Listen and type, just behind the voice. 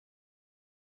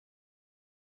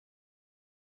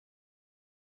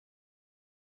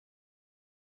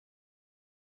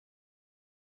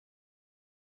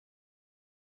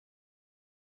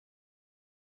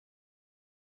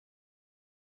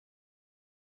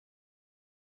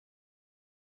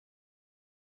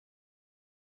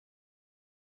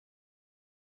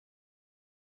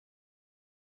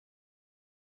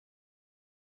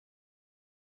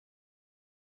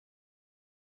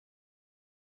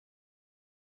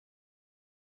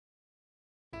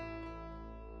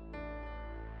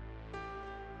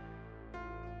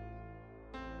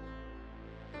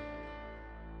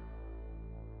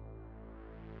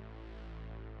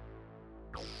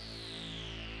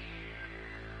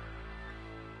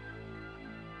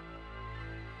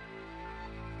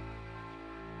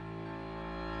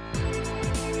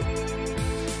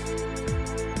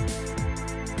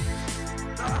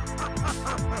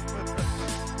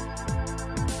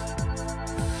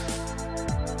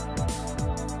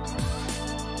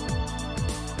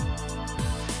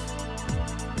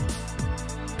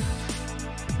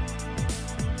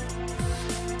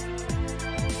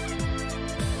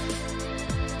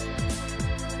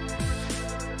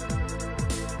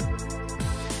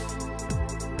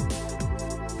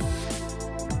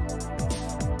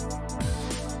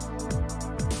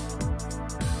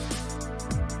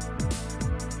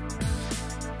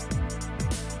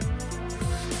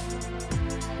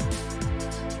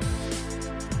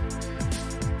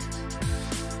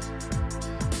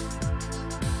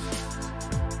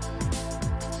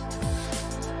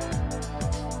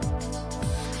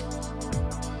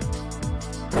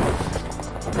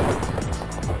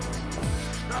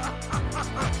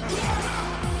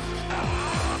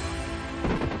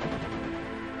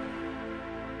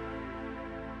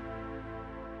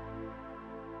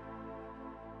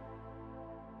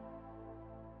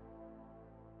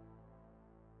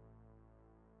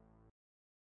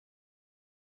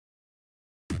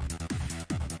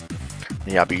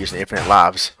Yeah, I'll be using infinite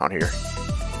lives on here.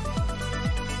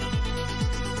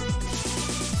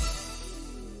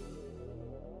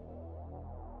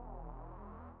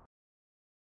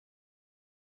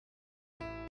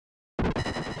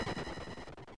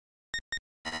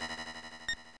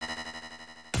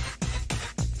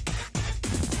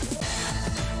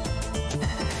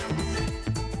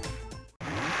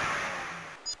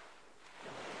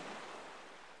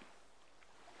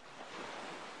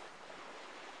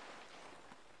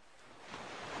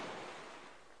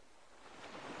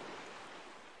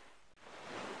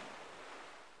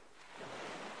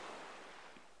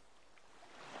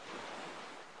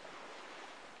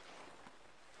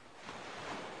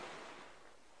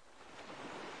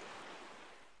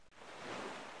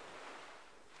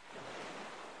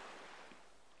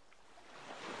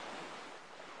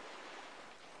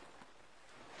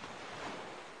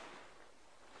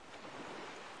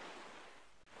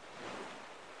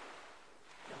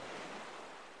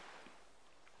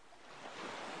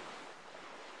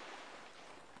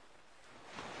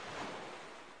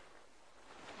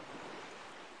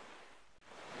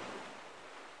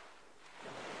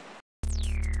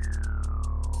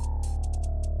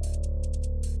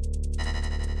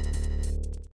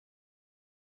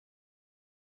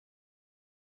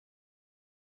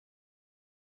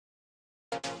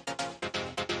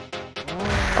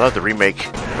 I love the remake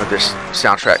of this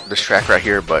soundtrack, this track right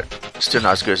here, but still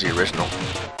not as good as the original.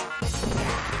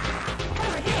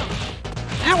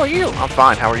 How are you? I'm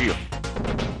fine. How are you?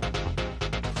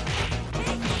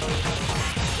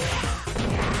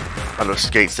 I love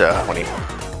Skates when he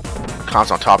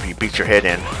comes on top and you beat your head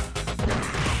in.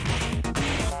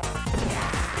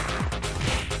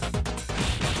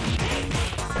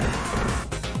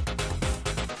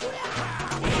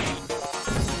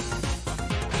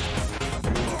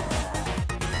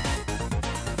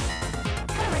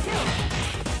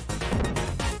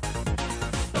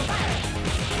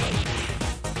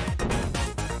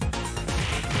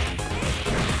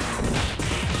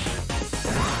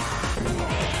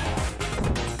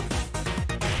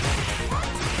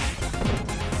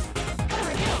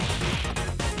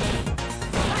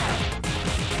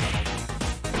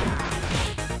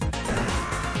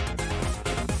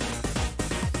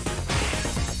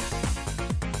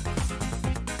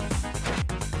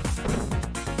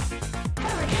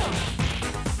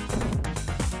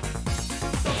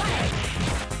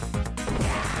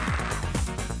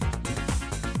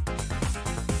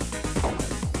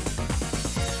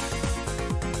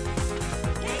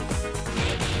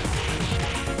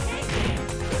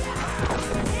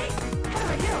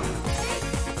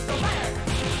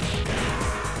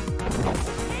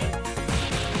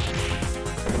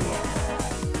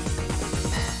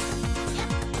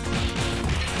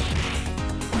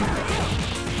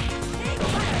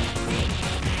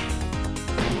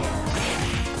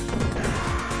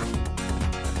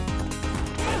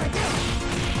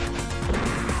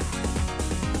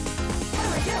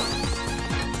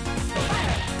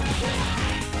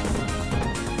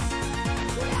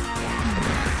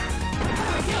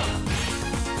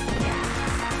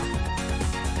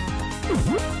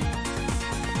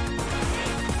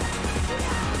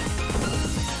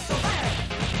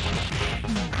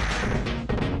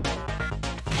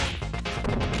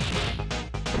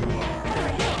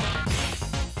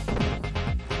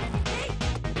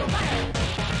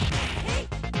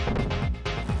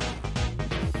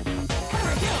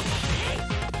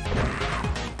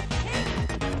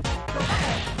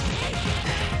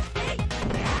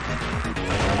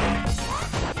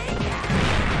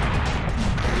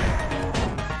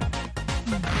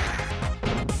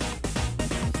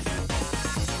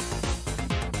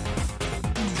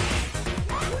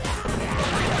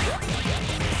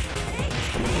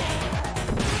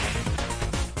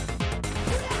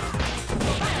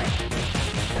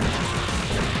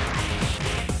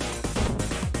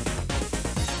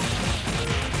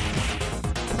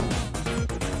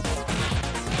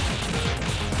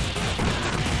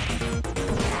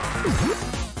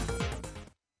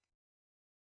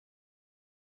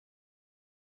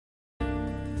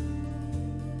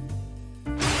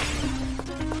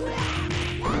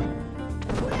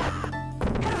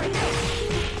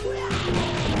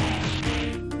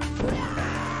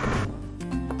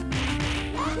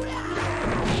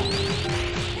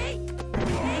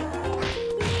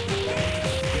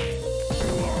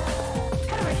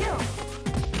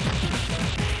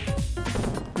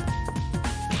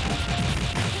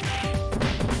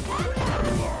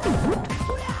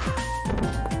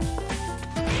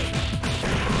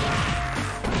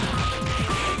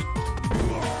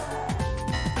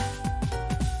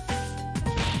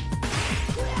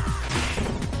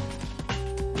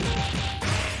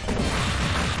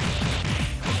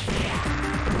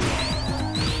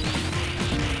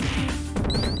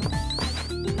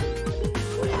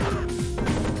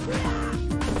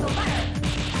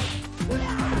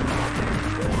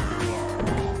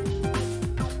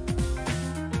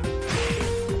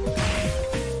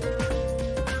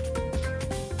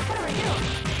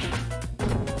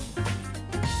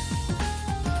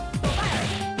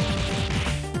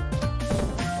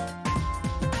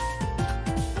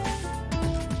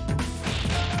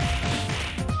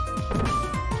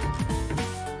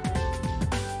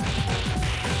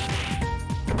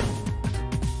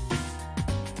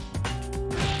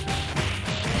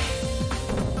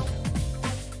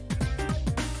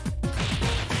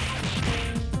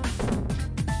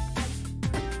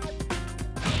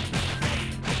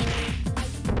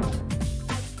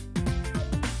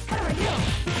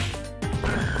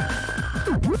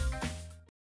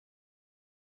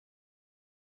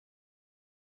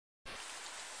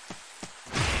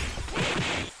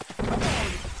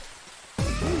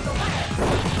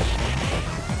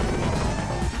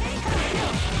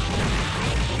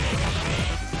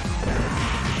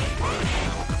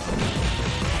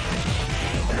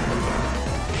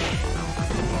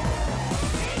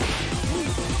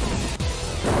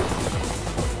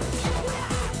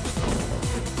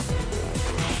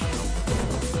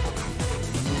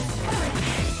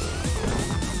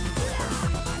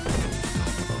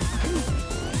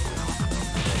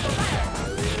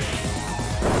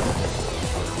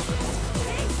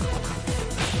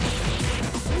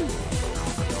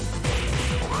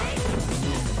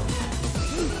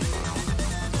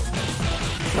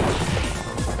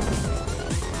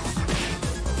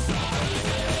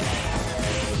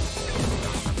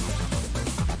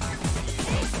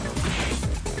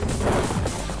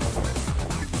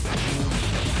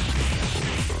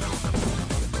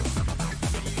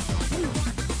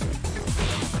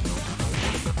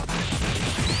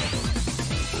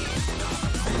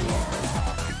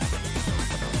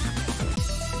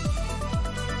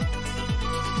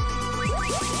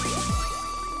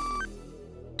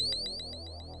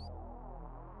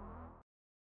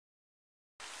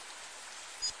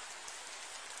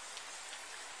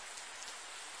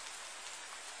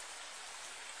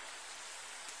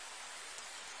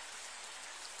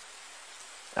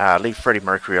 Leave Freddie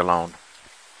Mercury alone.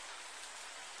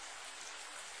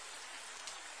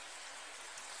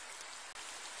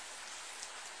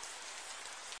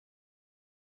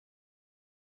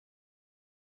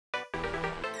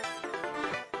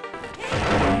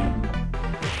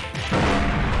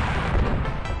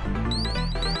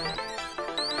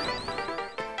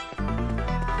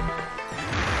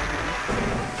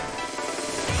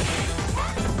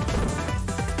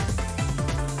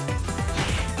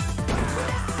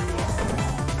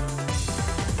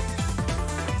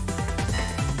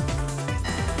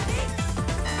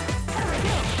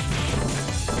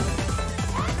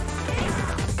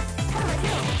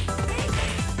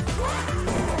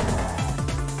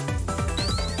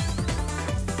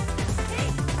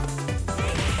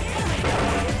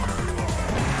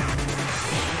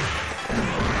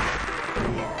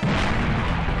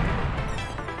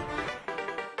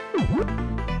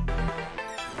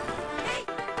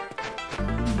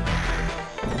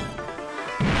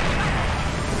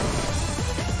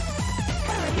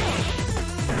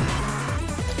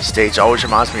 Stage always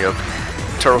reminds me of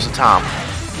Turtles in Time.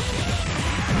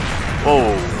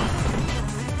 Whoa.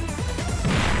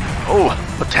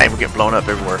 Oh, dang, we're getting blown up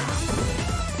everywhere.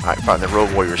 Alright, fighting the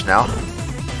Road Warriors now.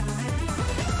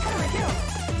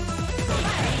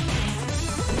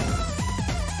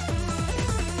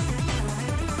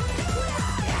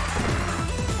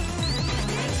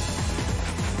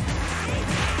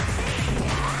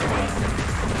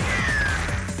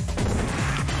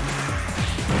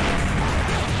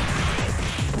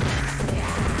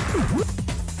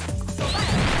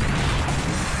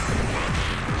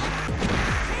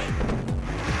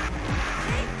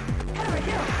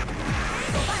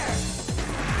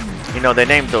 You know, they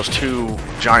named those two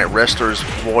giant wrestlers,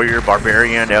 Warrior,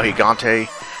 Barbarian, El Gigante,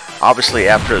 obviously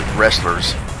after the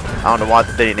wrestlers. I don't know why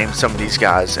they didn't name some of these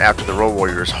guys after the Road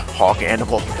Warriors, Hawk,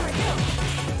 Animal.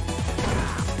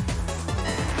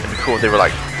 It'd be cool if they were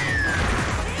like,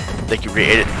 they could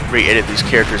re-edit these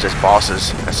characters as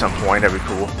bosses at some point. That'd be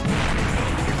cool.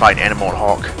 You're fighting Animal and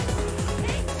Hawk.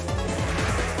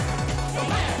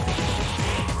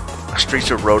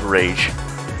 Streets of Road Rage.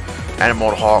 Animal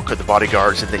and Hawk are the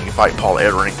bodyguards, and then you fight Paul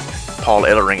Ellering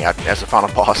as the final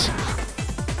boss.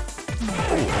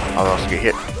 Ooh, I'll also get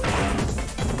hit.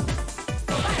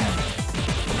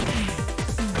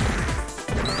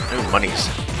 Ooh, monies.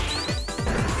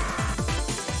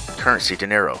 Currency,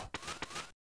 dinero.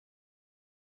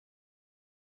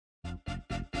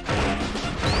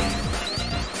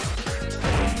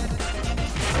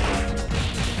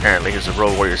 Apparently, here's the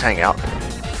Road Warriors hangout.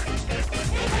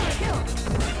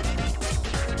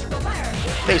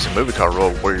 I think it's a movie called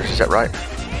Road Warriors, is that right?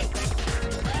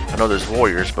 I know there's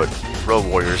Warriors, but Road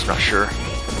Warriors, not sure.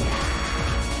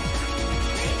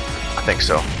 I think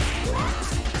so.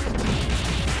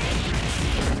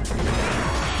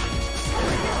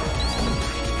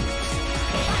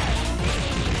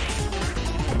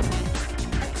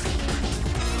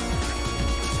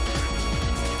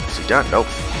 Is he done? Nope.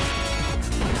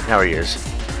 Now he is.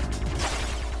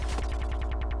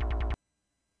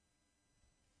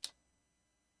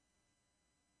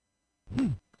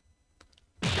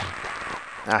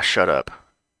 Ah, shut up.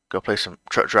 Go play some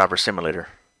Truck Driver Simulator.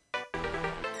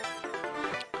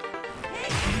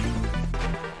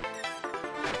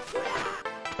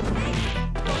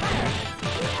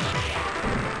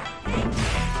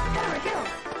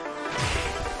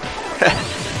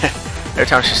 Every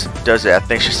time she does that, I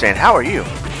think she's saying, "How are you?"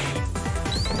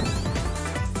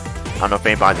 I don't know if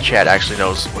anybody in the chat actually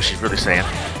knows what she's really saying.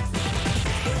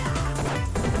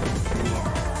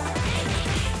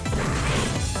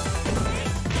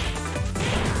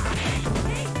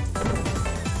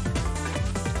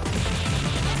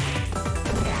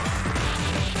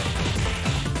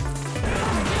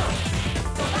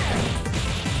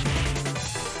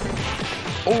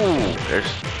 Oh,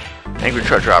 there's Angry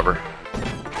Truck Driver.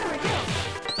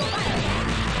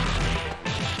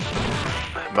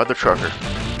 Mother Trucker.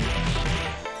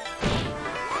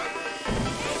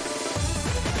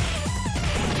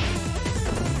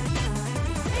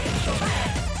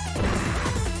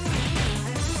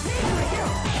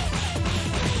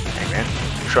 Hey man,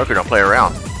 Trucker don't play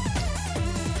around.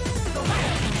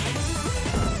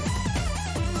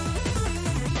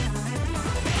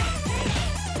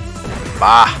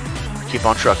 Bah! Keep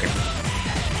on trucking.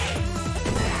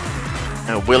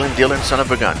 And a willing, dealing son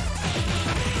of a gun.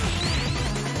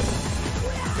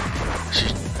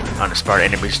 She's uninspired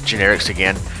enemies, generics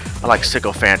again. I like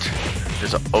Sycophant.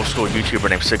 There's an old school YouTuber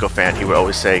named Sycophant. He would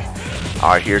always say,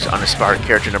 "Alright, here's uninspired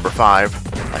character number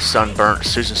 5, a sunburnt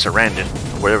Susan Sarandon,"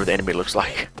 whatever the enemy looks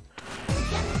like.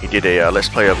 He'd did a let's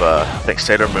play of I think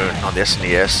Sailor Moon on the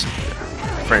SNES,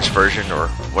 French version or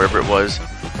whatever it was.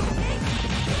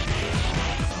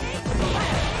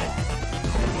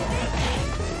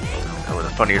 One of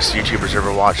the funniest YouTubers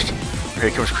ever watched.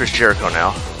 Here comes Chris Jericho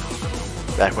now.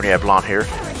 Back when he had blonde hair.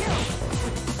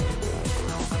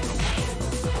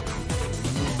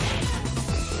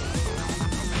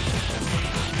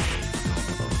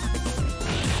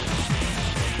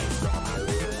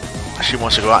 She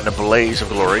wants to go out in a blaze of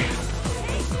glory.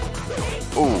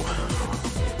 Ooh.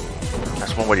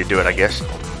 That's one way to do it, I guess.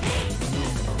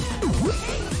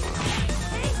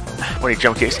 When he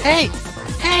jump kicks. Hey!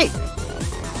 Hey!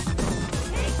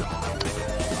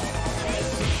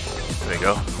 There we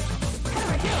go.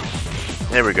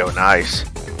 There we go. Nice.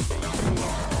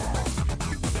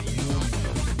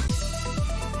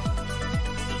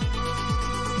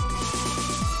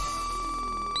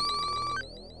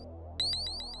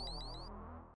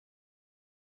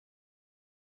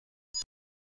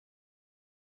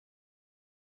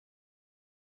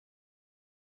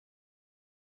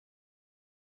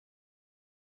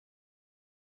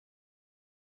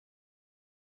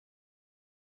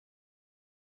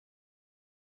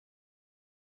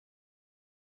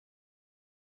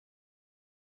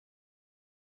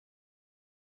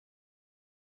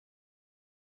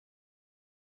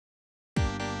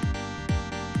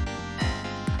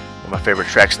 My favorite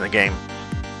tracks in the game.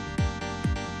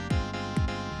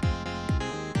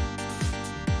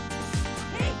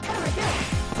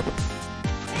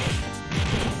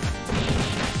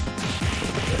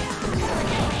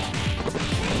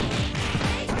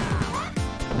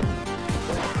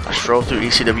 I stroll through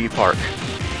ECW Park.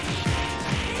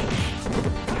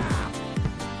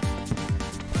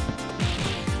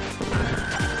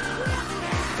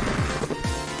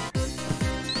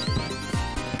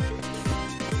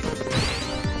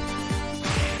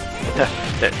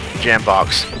 That jam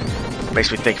box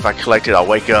makes me think if I collect it, I'll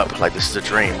wake up like this is a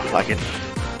dream, like in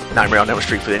Nightmare on Elm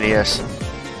Street for the NES.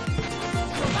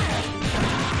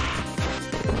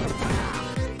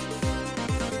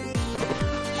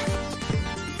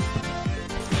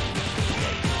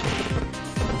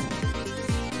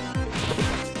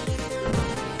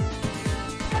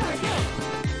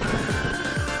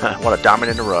 What a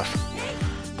diamond in the rough.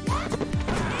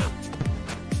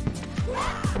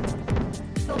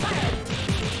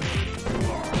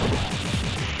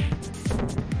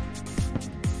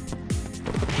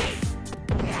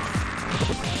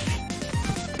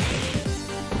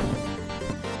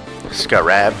 Scott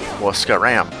Rab, well, Scott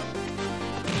Ram.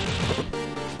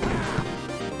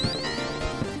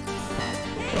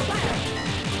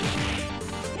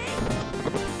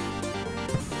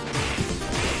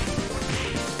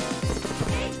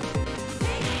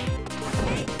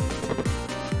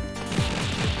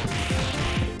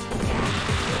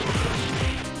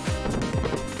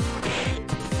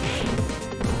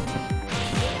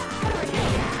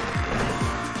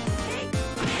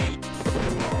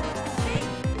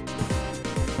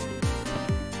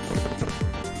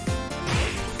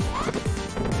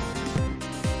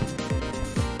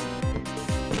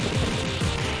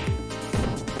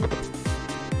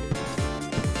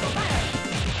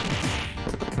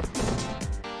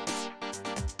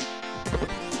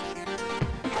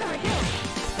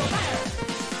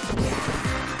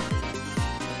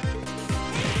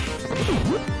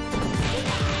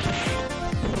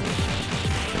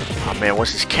 Oh man,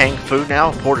 what's this Kang Fu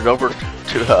now? Ported over to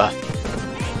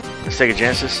Sega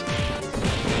Genesis.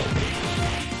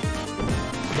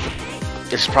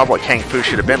 This is probably what Kang Fu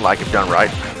should have been like if done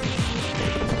right.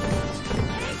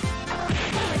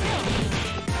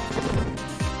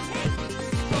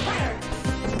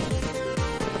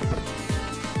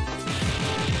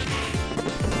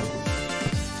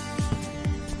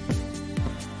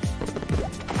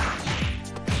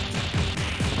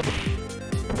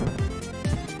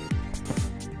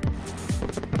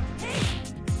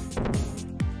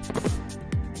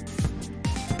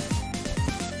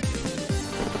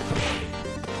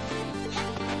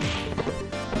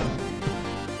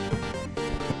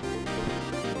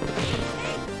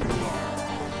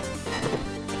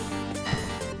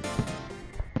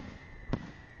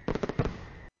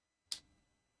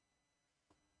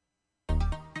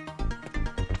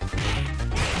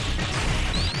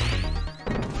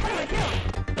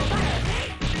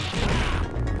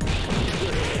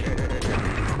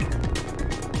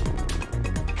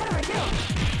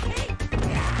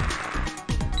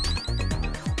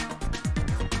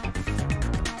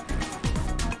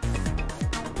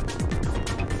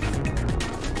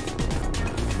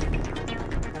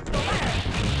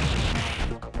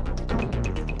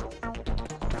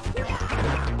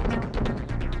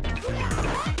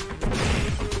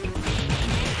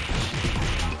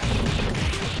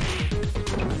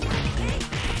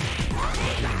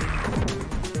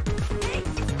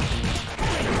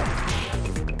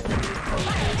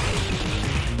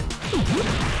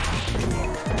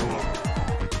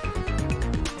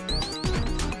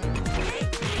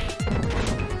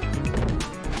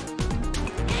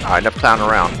 Alright, enough clowning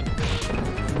around.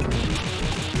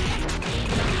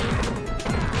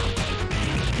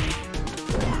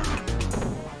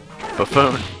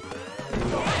 Buffoon.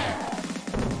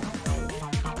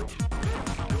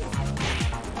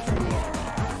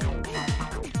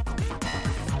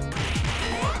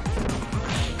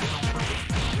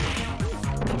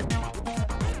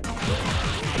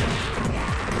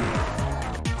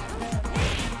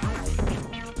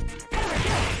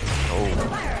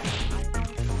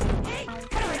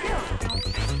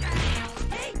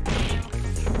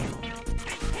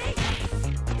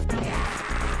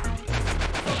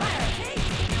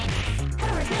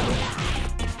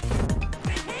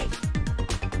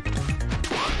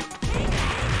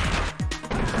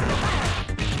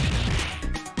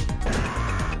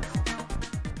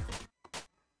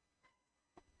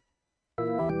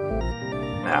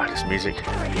 Ah, this music.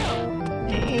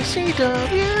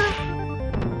 ECW.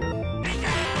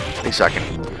 At least I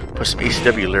can put some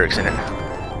ECW lyrics in it.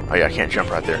 Oh yeah, I can't jump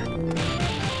right there.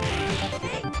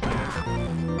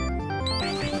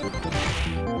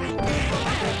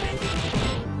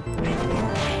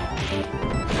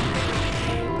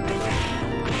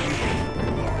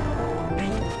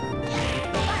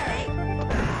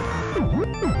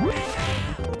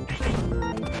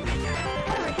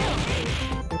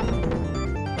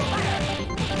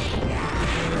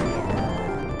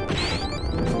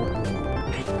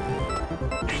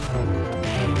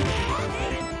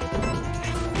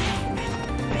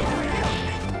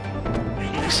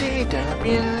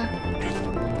 ECW.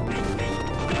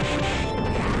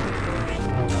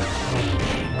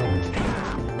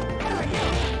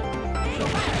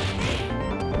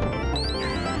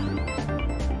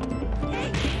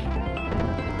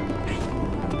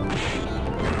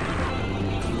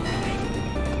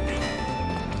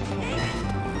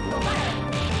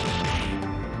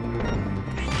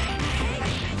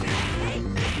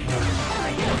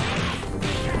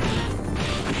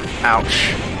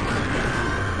 Ouch.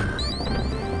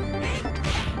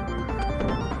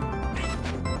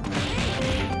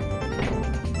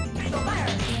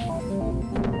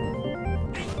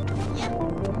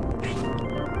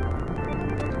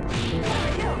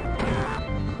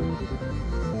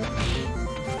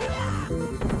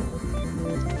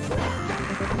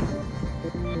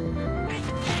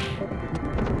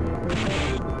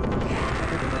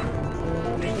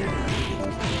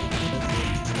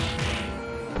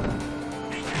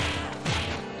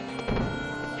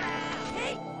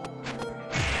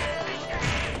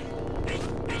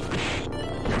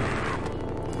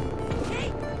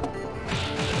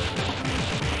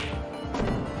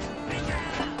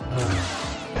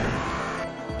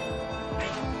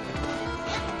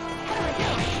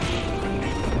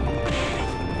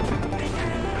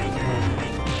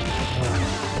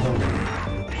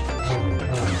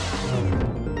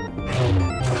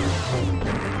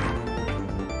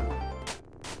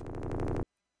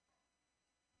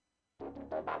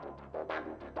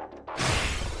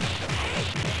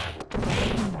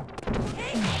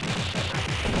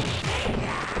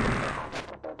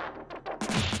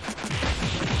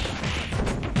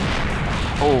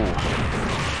 Oh,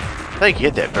 I think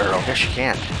you hit that barrel. I guess you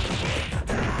can't.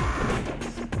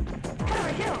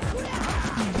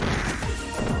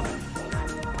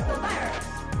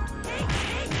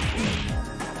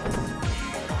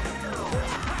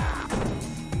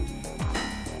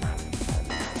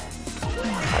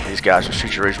 Right, these guys are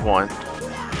Street Rage 1.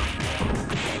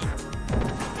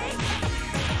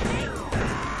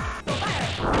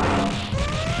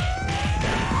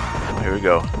 Here we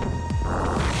go.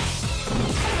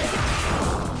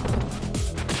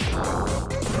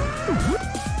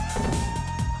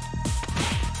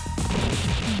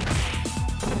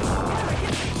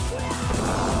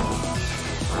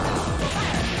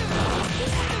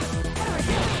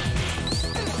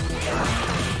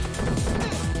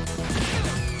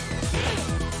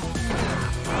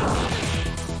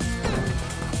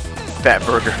 Fat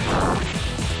burger.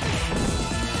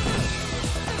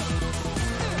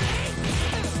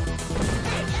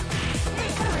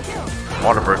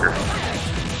 Waterburger.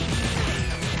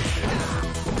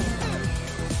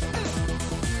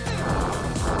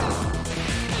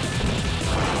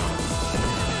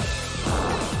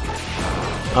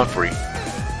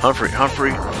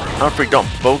 Humphrey, don't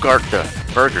bogart the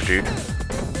burger, dude.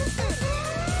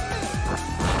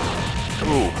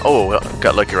 Ooh, oh, well,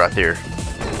 got lucky right there.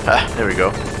 Ah, there we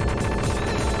go.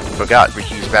 Forgot we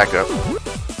can use backup.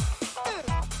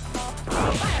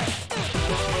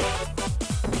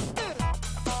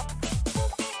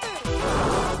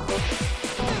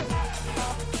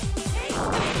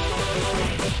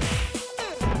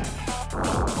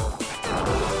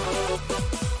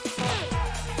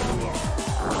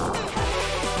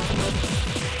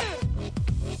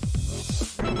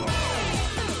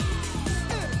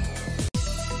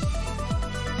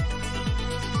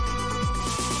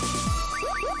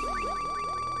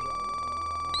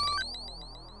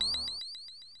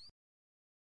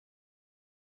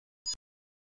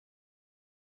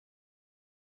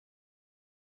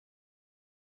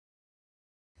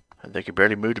 They could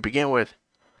barely move to begin with.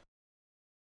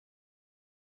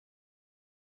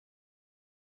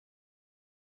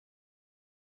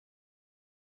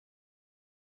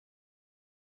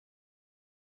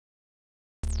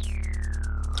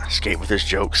 Escape with his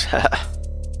jokes.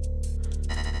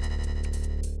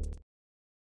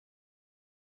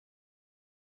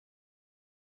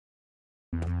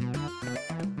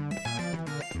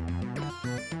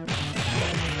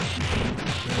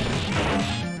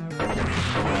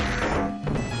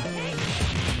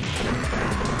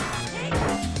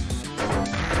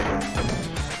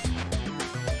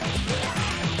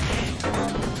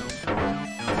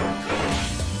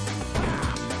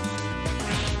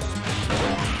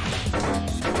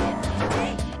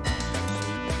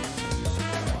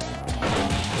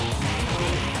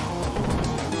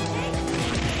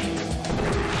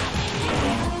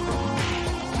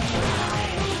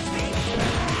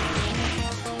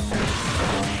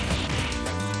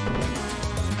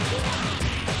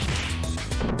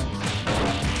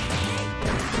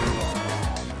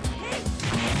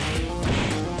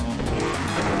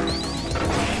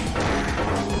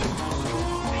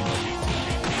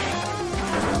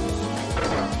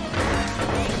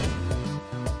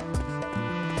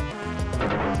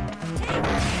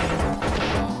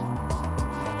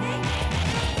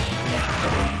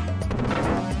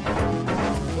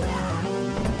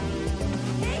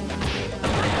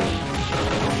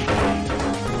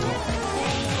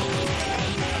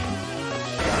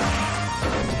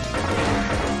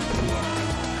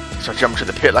 Start jumping to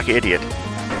the pit like an idiot.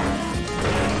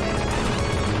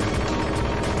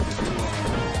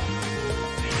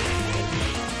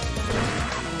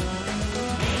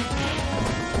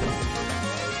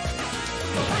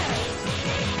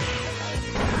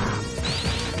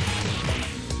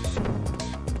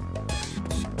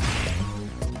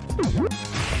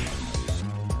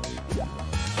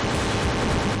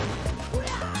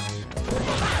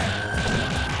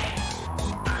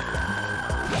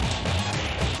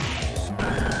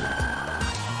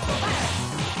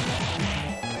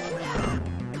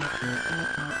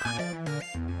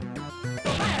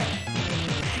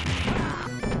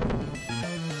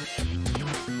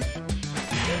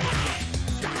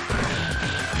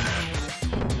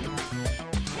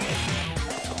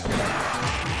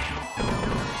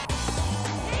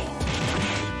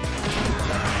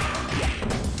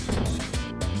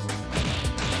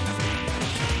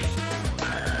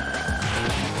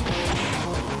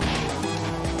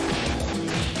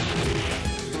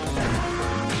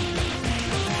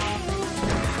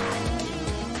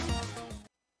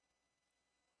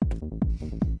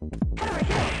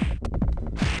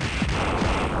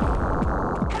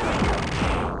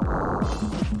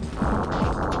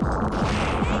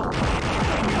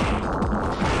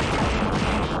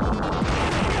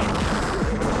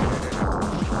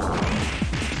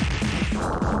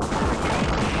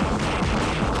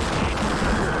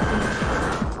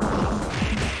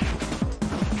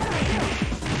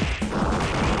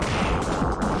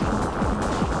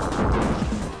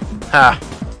 Ha!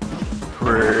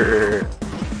 Rrrr.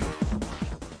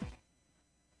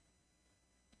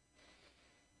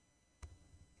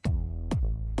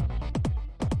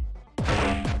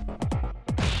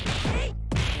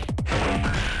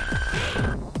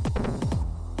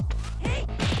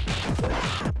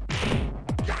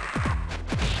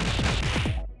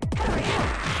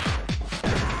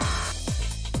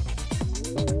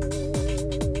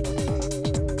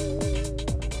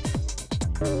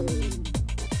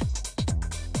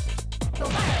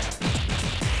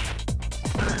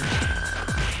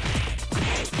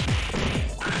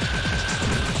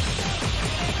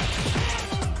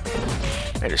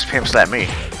 They just pimp slapped me.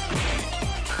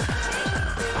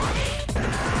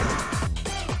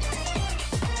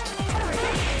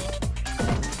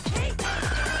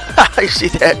 You see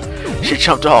that? She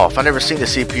jumped off. I never seen the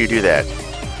CPU do that.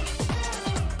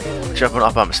 Jumping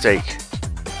off by mistake.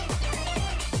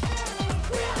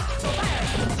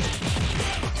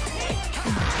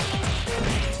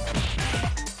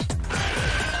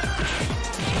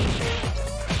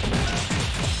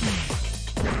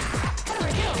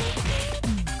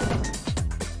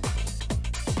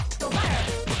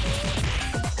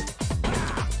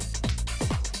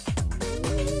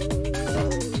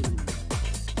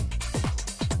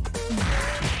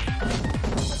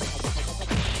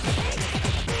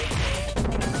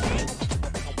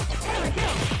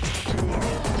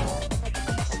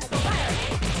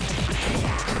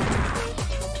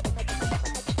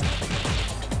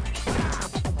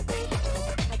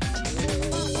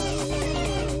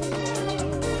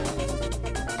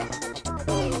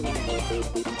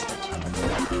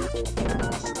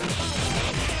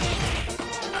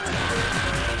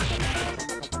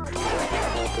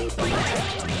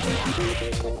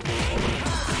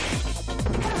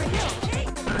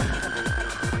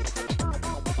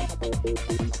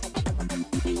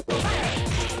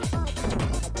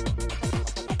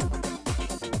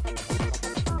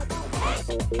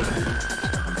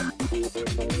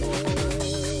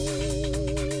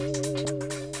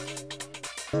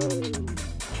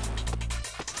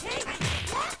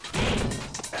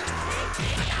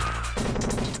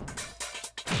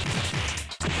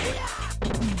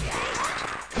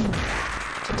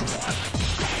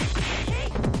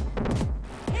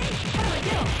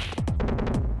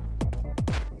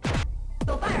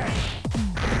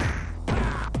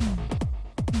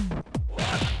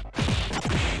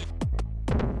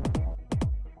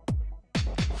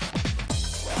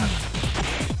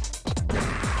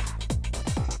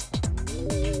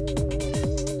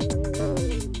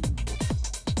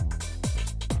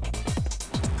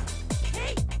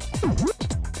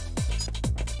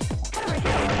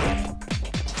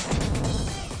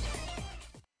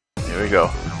 Here we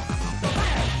go.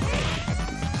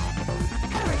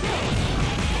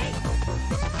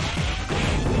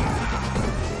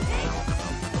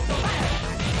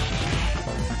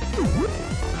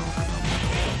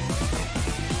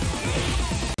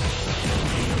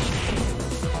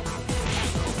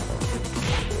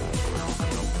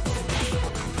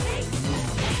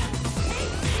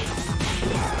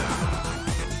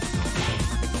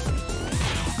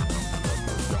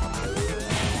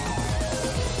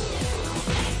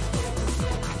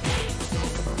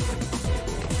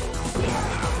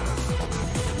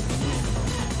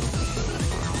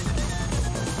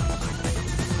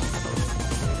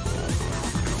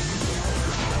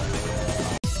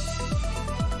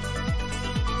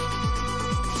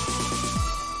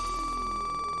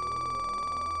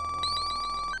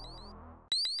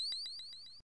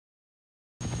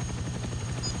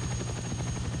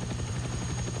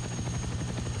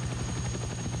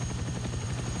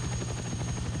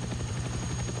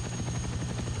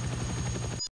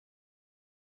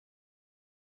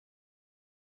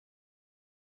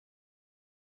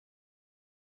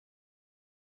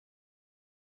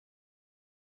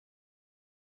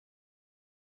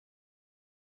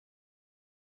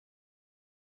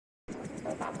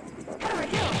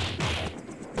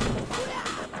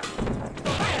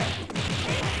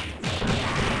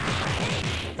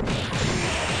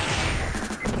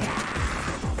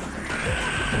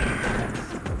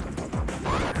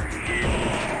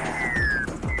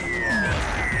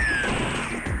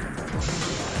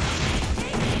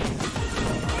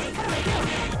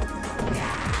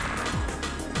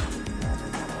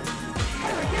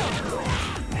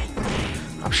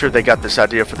 I'm sure they got this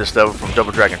idea for this level from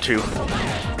Double Dragon 2.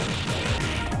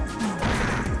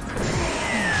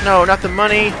 No, not the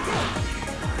money.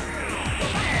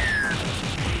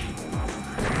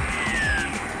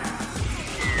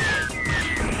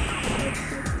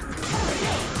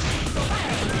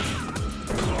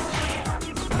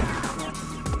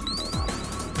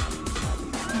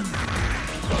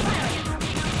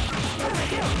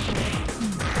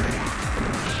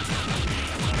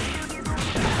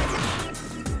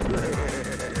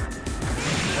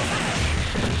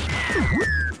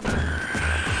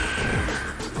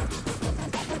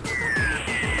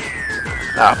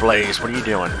 Ah, Blaze, what are you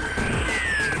doing?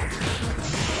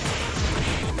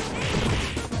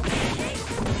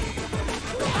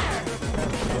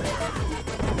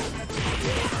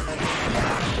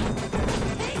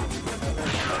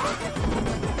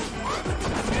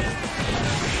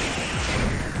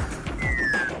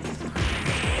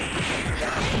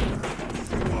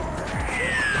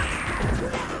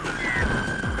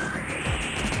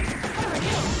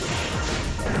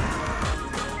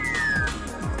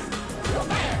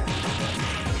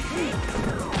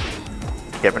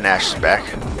 Kevin Nash is back.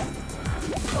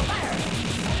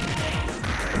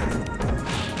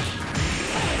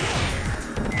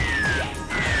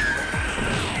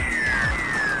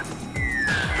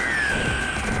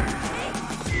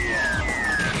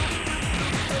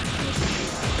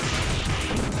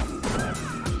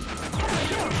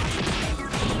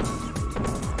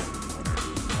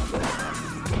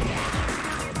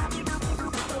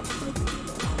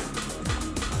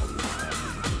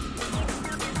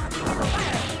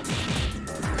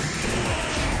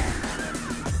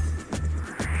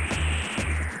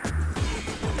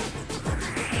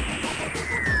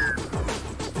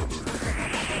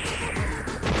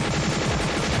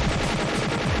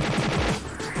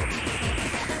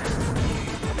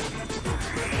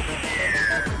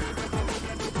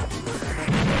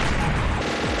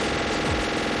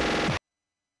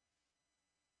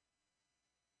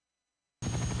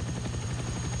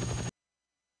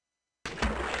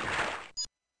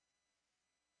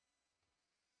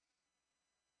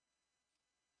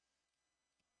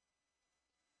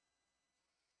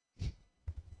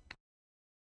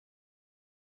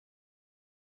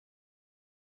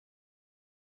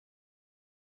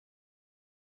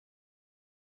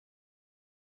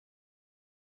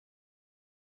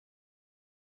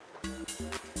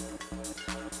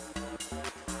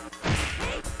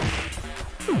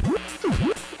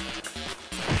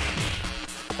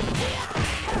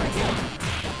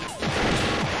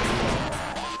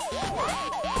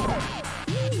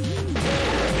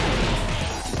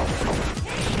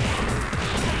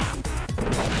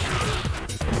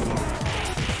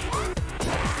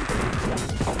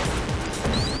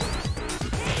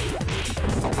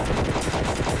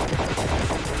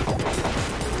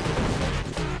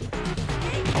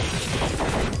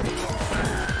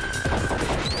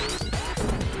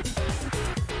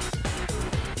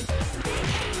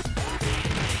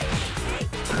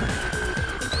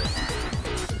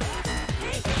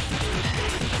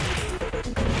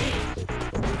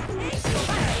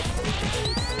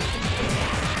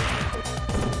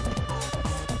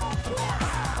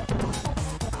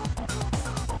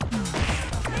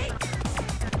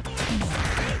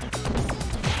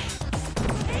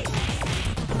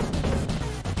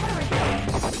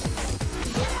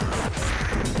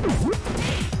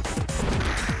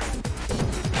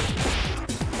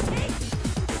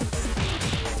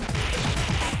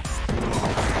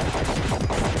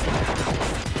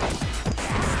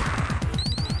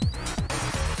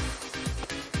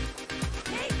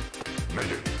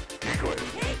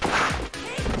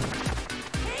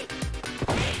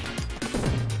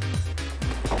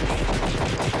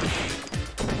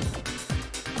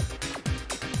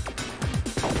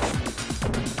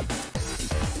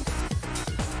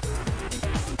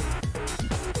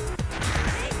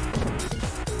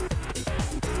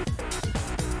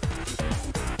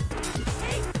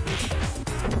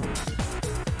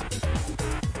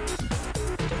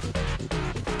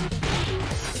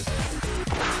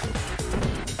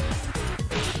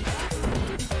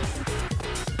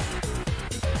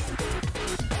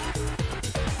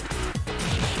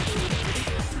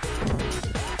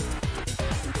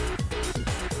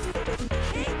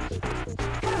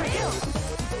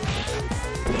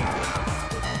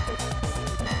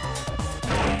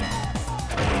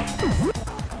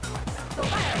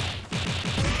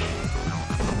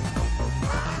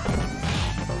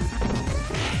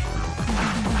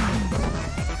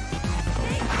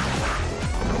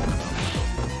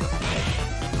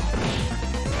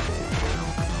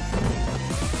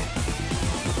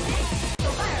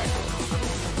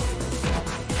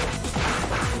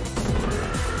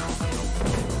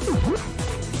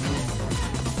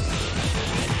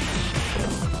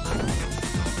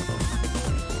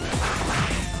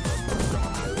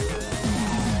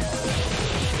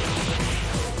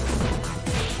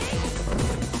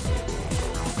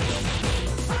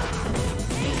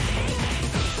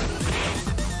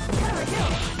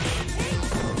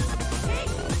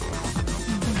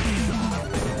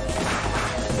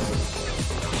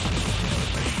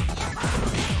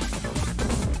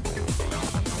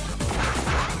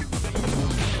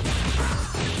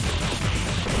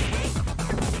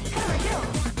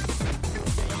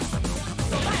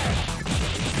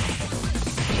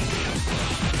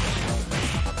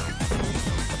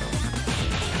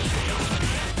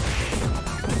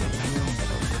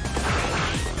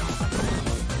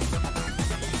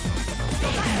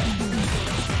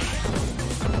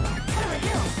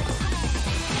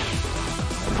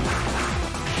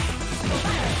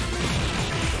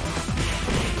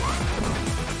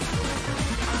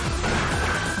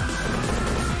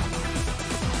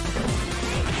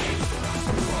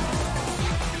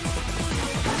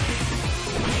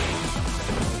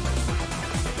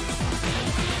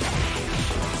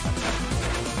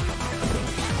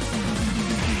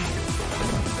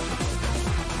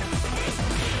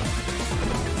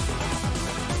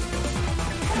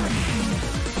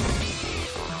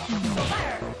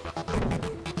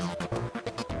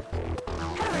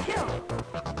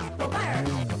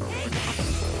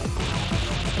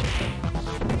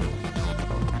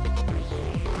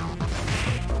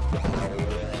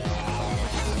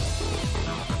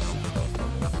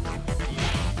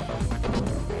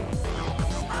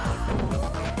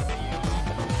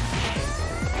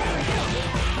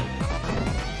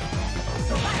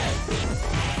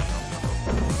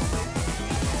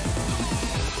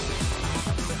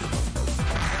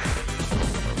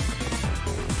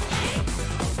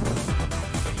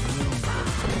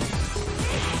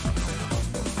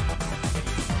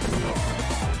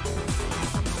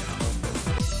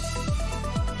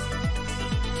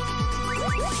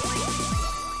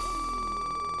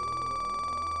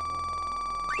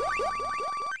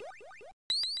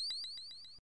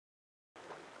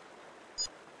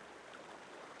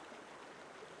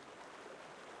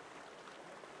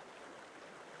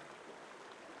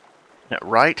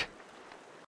 Right?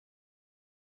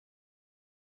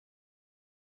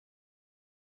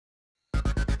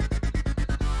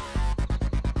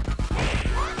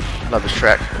 Love this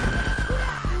track.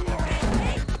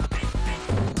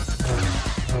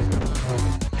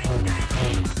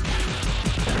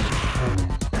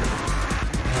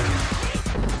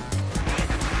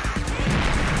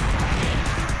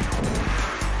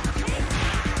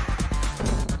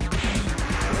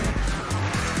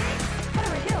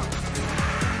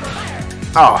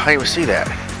 Oh, I didn't even see that.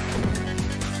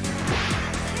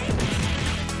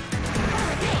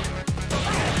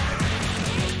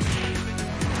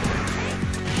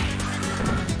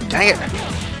 Dang it.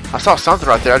 I saw something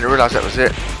right there. I didn't realize that was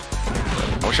it.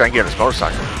 I wish I could get on this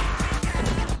motorcycle.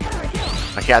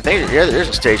 Okay, I think there's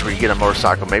a stage where you get a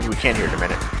motorcycle. Maybe we can here in a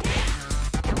minute.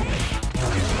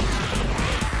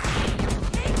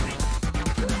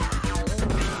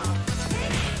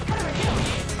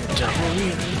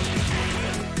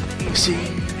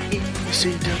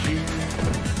 ECW,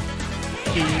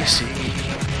 ECW.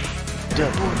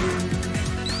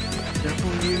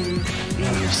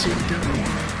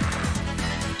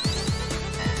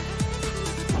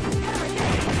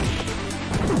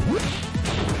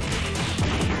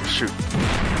 Shoot.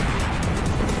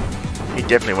 He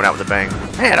definitely went out with a bang.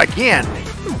 Man, again!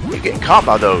 You're getting caught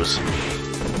by those.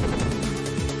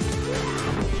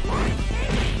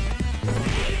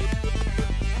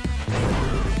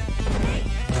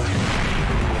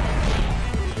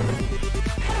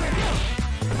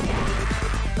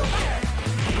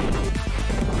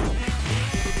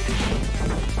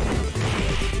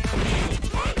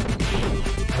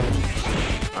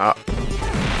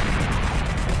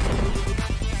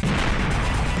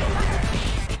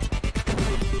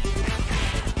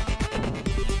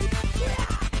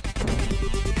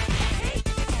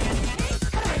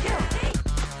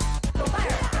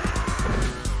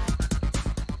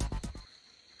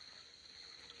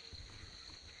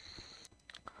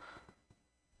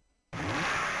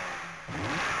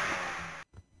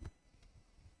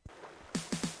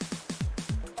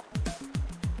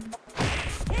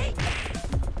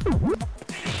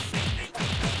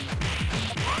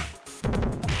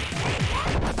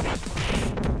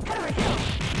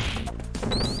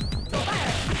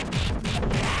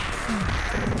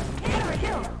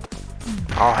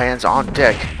 All hands on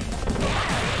deck.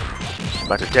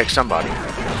 About to deck somebody. Look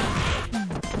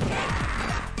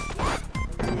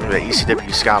at that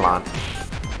ECW skyline.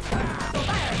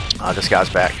 This guy's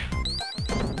back.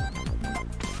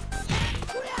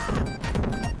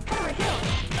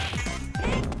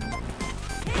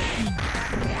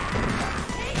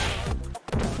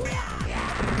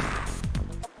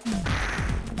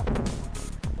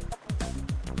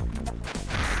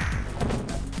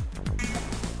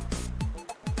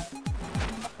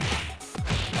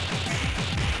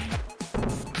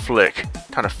 Flick.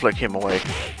 Trying to flick him away.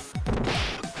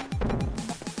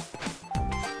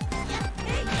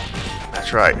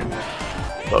 That's right.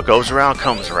 What goes around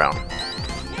comes around.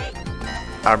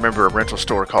 I remember a rental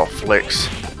store called Flicks,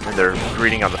 and their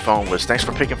greeting on the phone was, "Thanks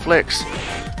for picking Flicks."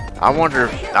 I wonder,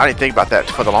 I didn't think about that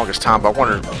for the longest time, but I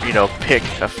wonder, you know, pick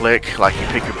a flick, like you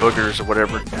pick your boogers or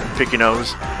whatever, pick your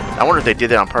nose. I wonder if they did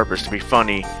that on purpose to be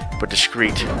funny, but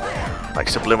discreet, like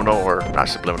subliminal, or not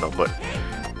subliminal, but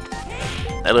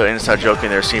a little inside joke in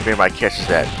there, see if anybody catches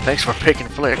that. Thanks for picking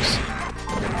Flicks.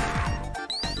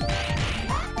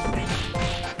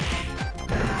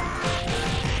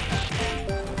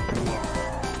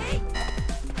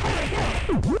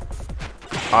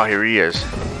 Oh, here he is.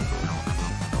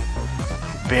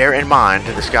 Bear in mind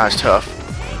that this guy's tough.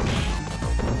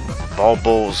 Bald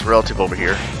Bull's relative over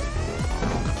here.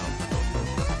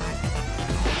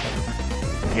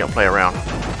 He don't play around.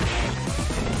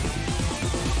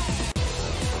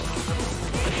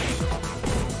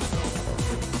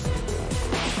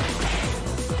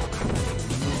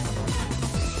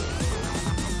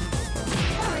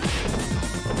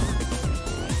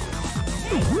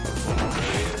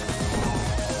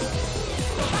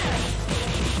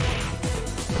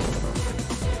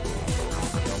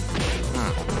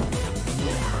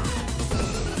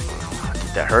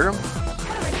 That hurt him?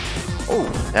 Oh,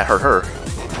 that hurt her.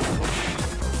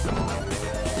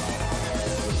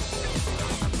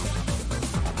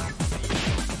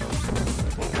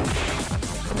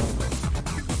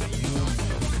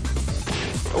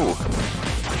 Oh,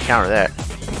 counter that.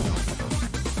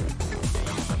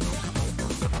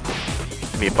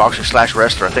 Be a boxer slash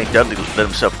wrestler. I think Dudley let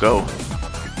himself go.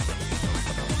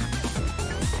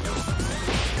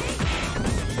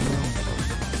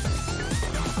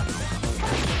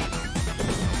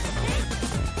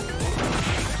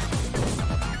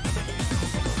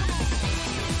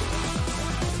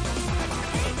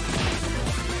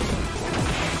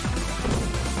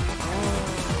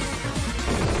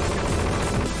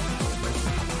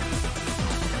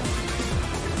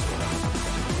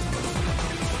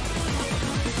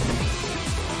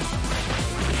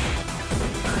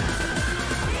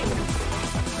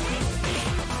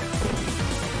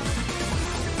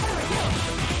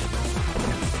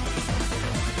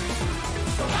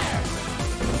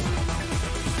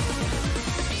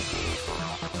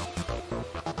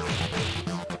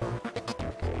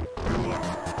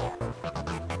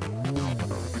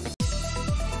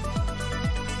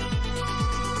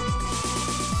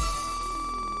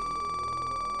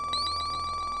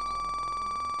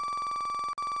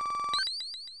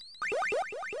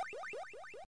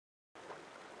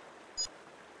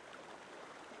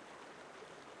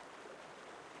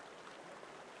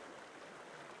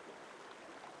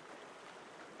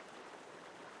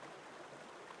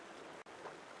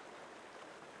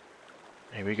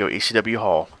 Here we go, ECW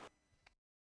Hall.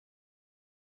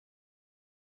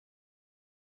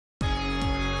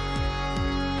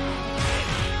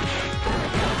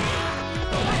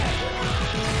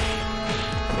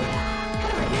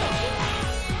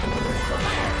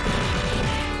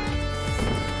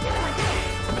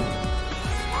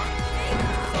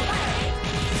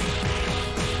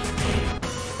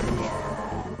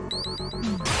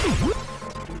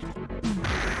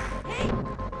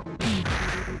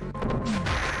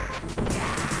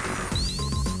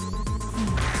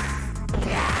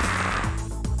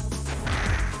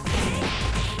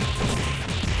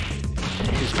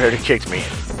 He's barely kicked me.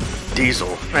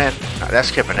 Diesel. Man,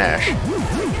 that's Kevin Nash.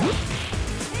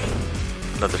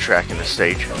 Another track in the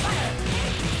stage.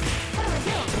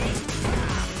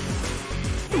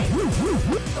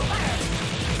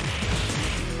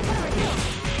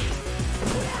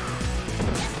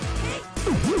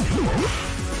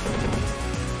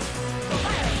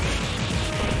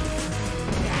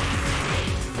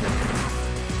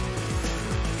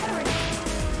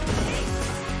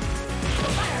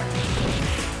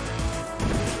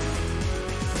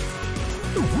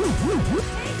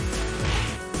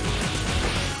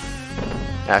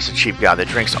 That's a cheap guy that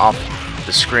drinks off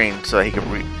the screen so that he can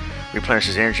replenish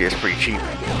his energy. That's pretty cheap.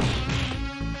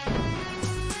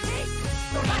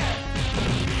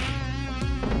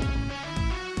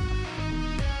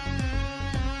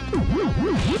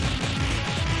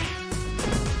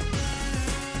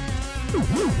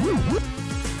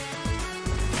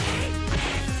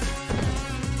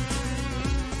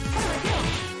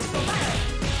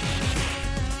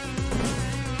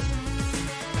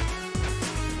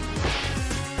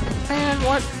 And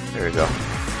what? There we go.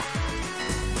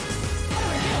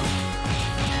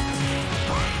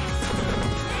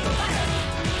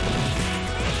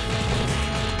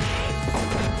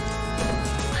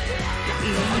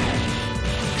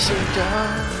 So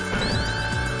dark for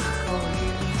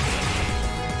you.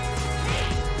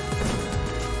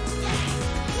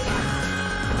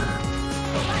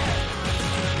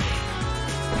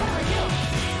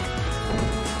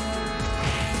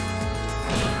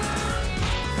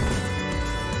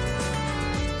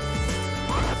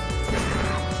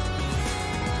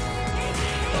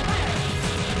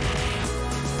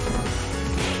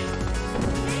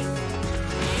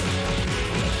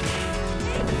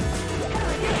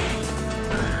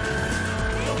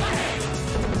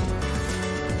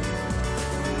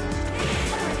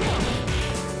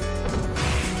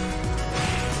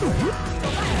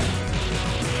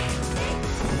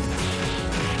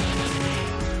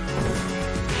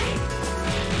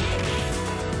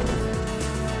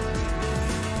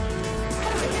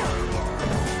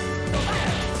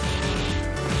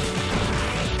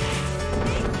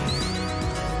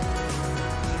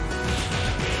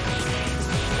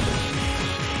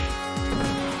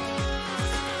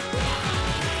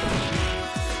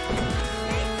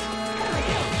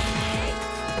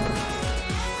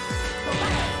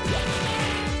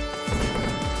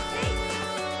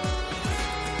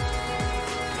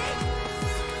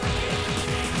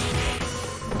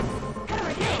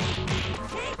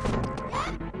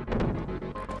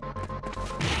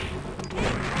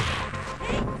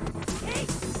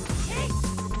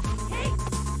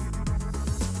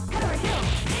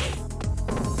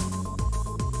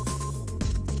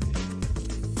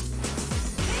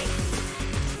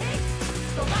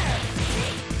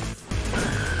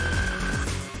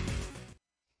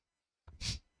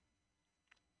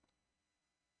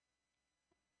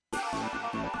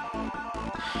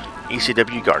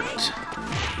 ECW Gardens.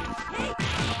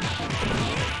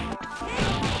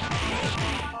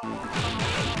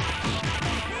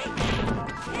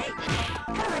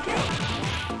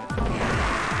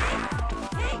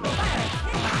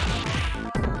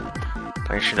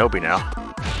 Playing Shinobi now.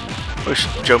 Wish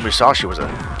Joe Musashi was a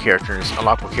character, a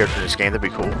lockable character in this game. That'd be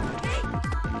cool.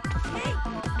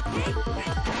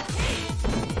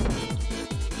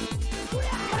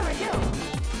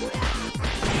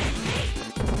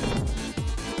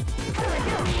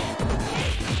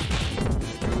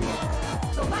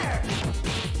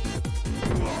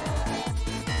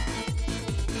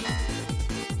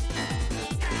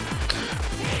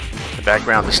 The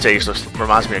background of the stage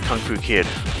reminds me of Kung Fu Kid.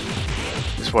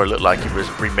 This is what it looked like if it was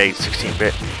remade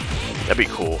 16-bit. That'd be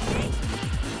cool.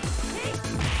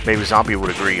 Maybe Zombie would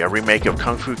agree. A remake of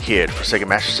Kung Fu Kid for Sega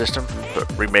Master System, but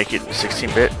remake it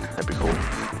 16-bit. That'd be cool.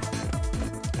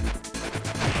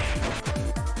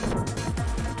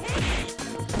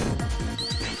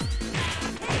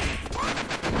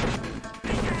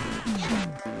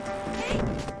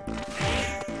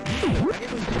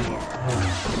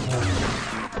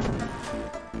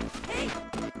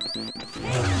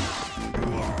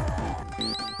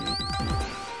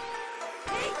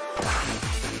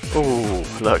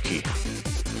 Lucky.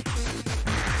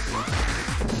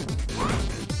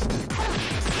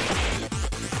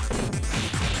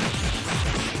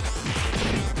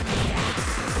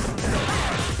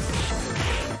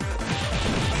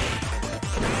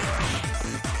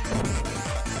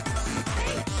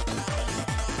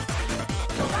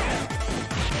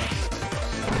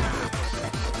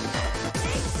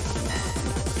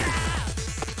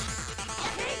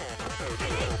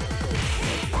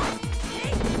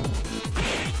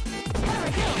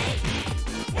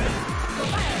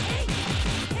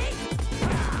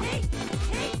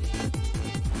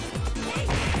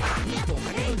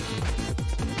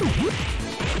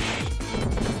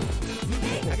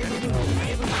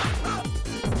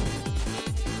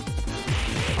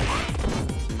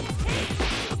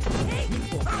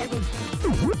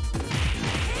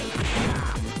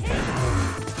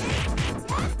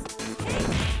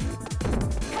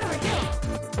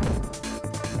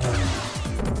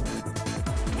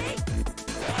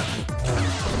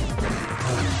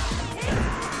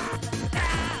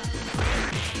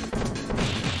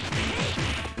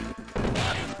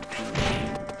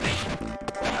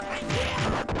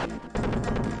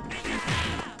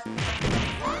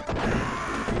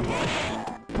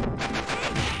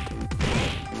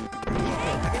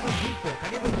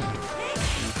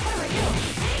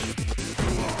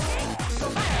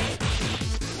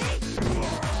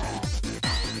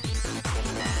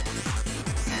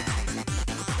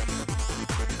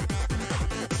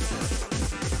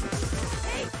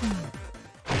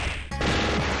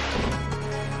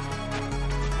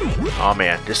 Oh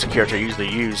man, this is a character I usually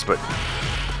use, but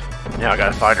now I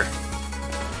gotta fight her.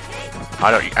 I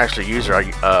don't actually use her,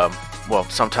 well,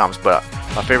 sometimes, but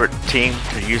my favorite team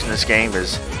to use in this game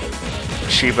is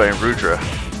Shiva and Rudra,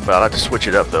 but I like to switch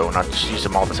it up though, not just use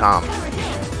them all the time.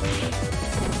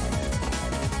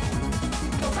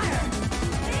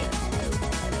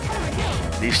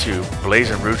 These two,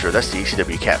 Blaze and Rudra, that's the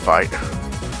ECW cat fight.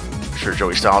 I'm sure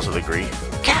Joey Styles will agree.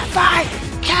 Cat fight!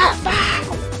 Cat fight!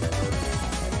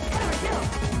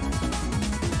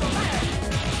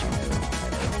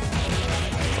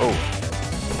 Oh.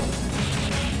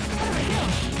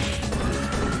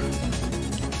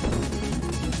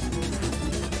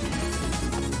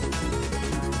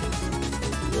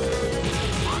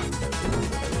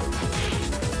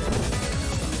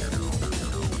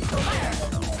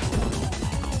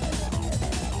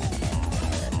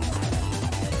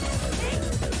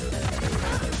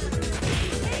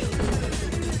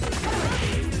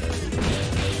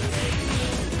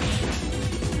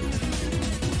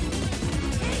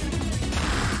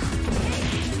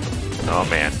 Oh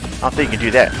man, I don't think you can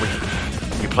do that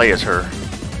when you play as her.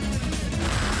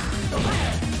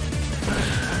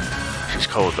 She's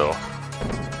cold though.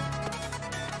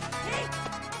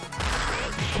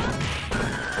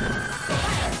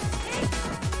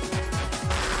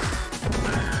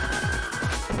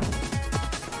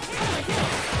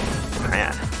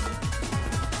 Man.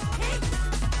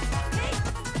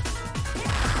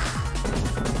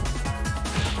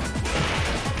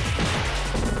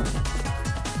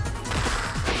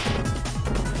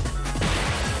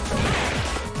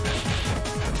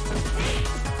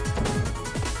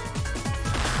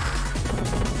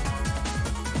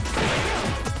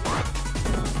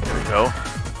 Go.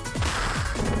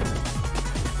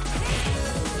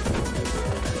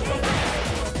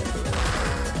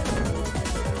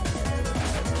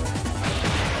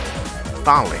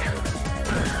 Finally.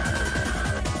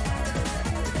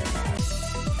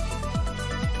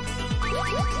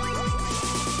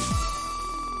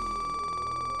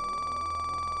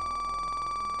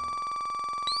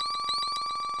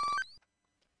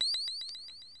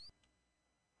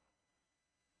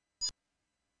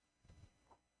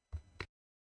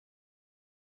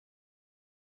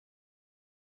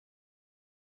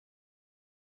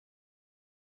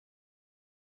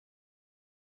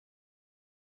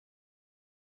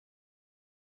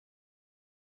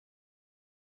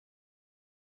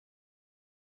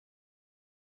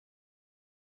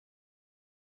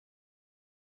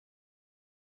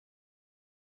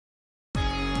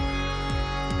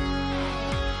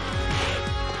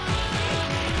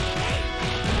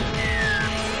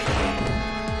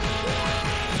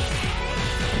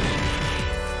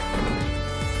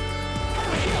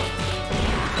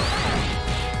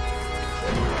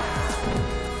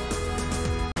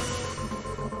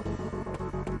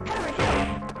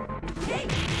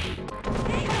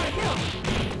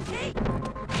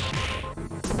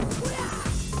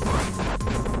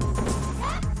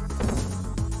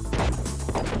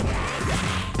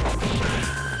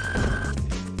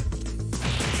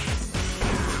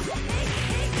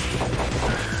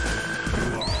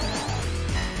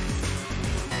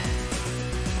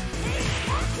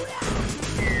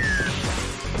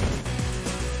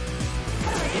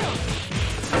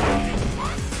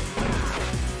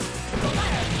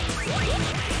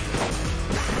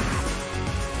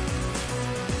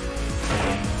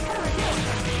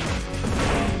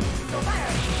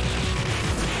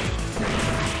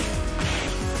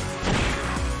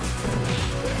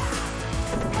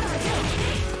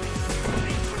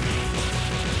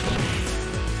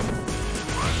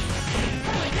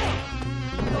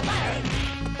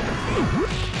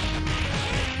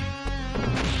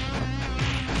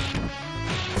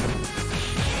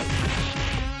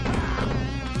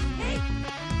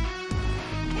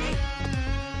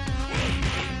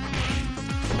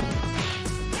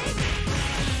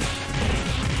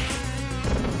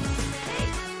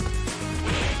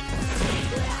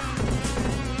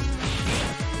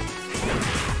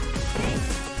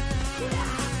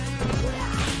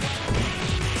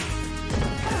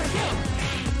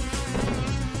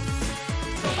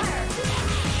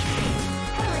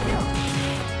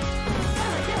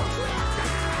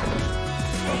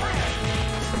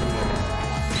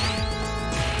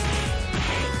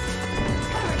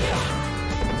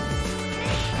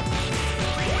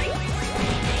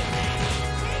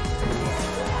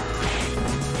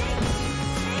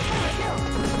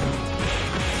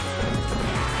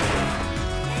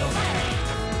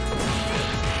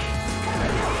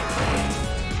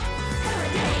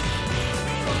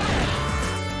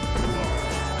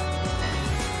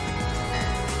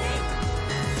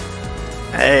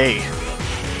 Hey,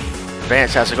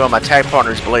 Vance has to go. My tag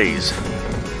partner's Blaze.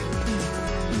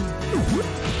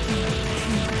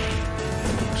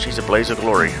 She's a blaze of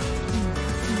glory.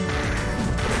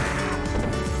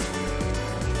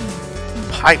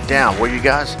 Pipe down, will you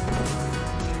guys?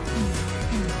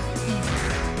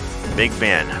 Big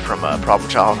Ben from Problem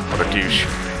Child. What a douche.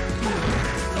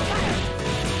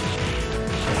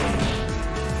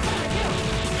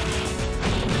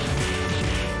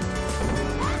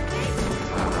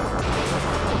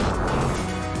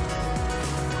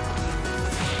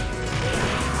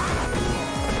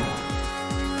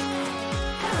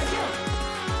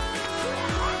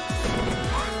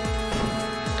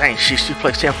 Dang, she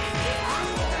suplexed him.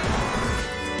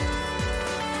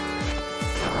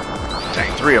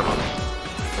 Dang, 3 of them.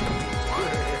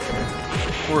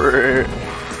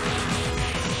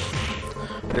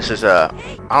 This is I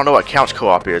don't know what couch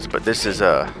co-op is, but this is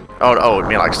oh, I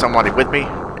mean like somebody with me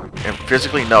and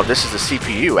physically? No, this is the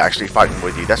CPU actually fighting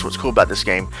with you. That's what's cool about this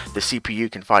game. The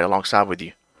CPU can fight alongside with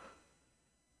you.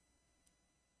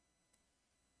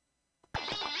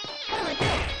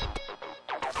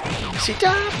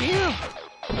 ECW!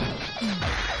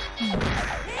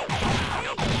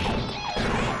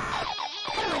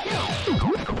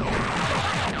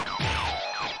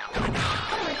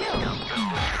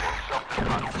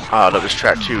 I love this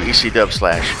track too, ECW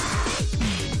slash.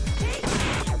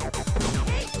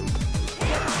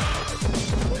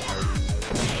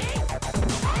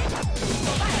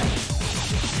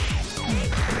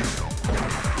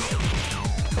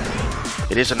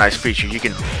 It is a nice feature. You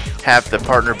can have the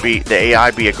partner be, the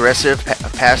AI be aggressive,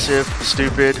 passive,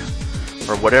 stupid,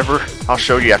 or whatever. I'll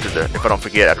show you after if I don't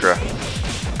forget, after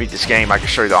I beat this game, I can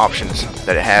show you the options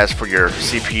that it has for your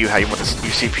CPU, how you want your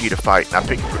CPU to fight. And I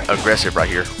picked aggressive right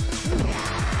here.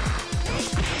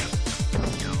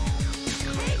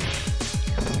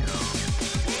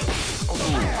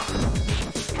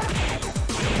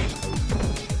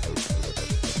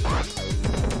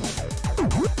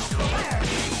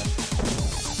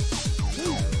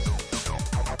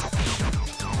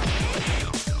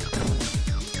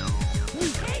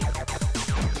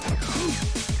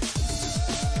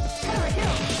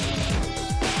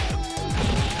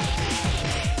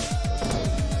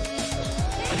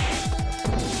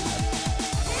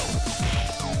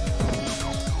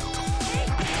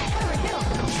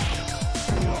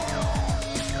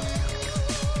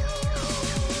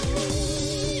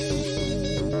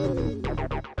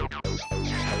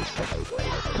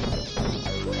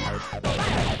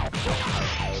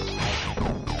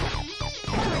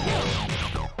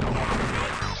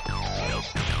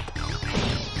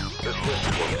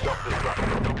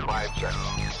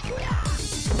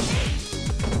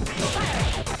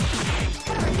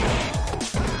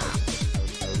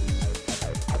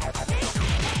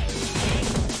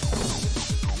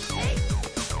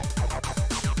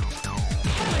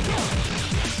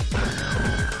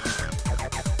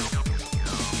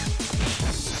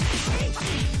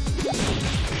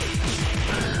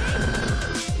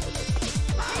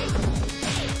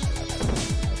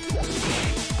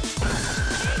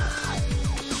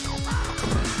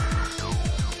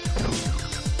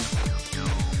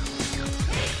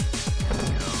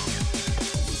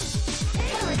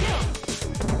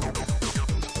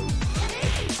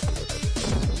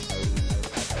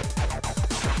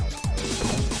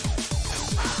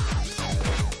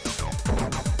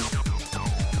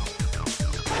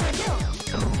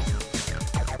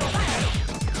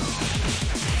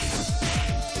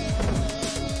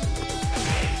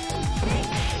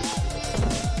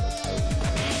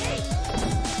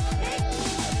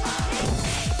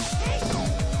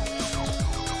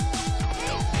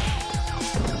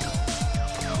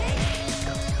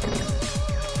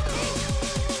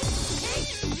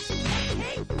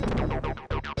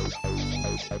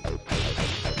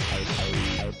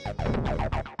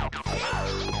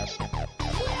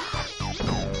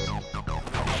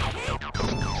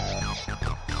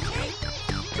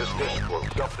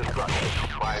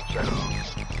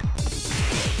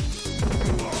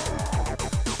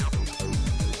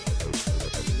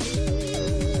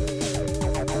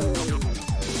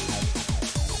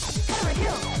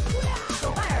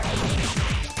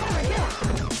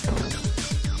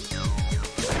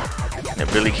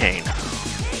 And Billy Kane.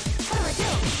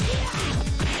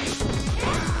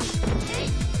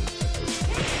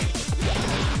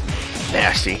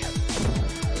 Nasty.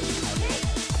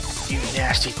 You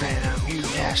nasty, fam. You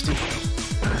nasty.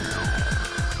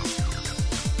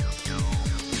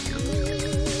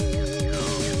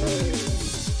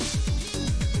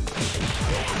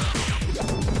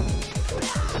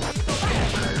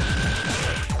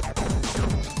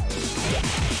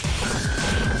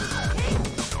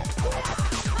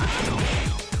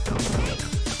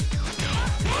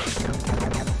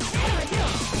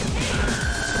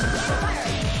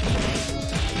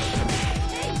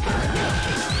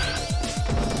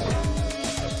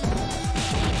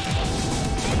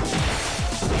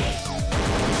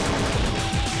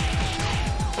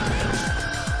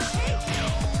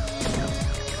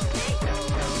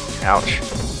 Ouch.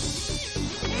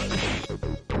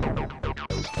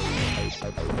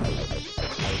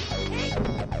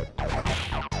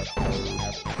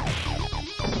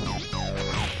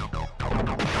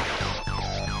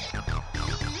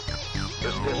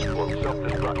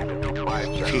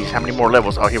 Jeez, how many more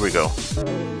levels? Oh, here we go.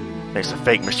 It's a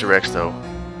fake Mr. X, though.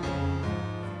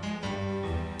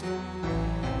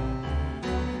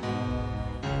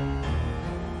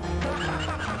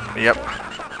 Yep.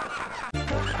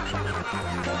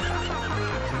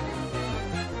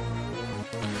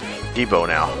 Debo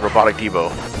now. Robotic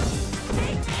Debo.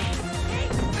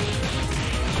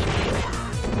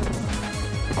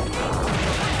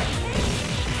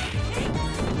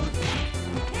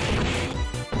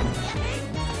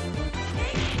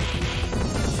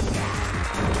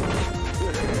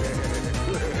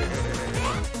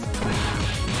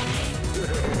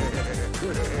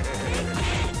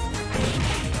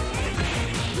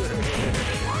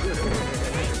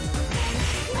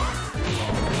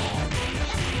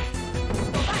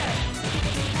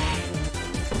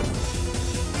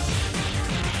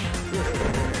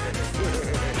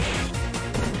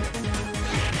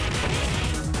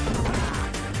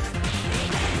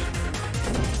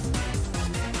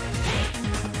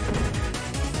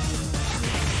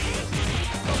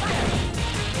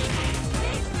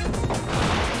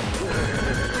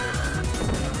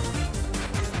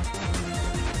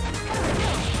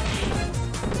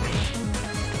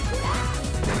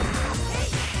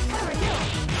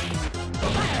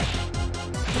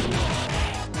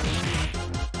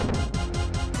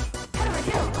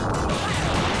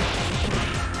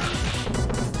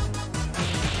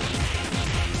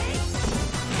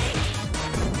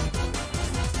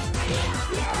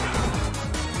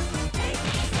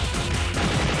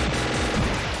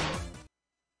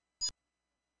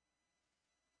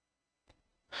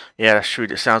 Yeah, that's true.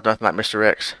 It sounds nothing like Mr.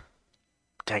 X.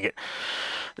 Dang it.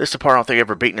 This is the part I don't think I've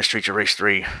ever beaten in Streets of Rage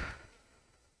 3.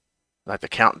 Like the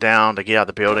countdown to get out of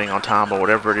the building on time or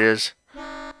whatever it is.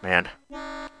 Man.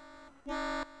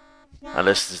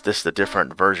 This is a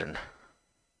different version.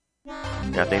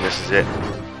 Yeah, I think this is it.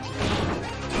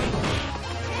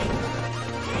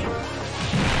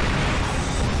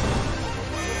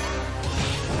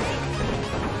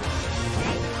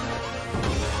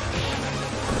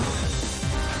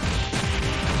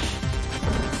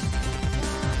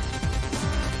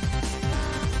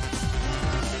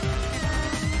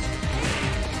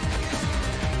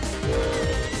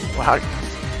 Well,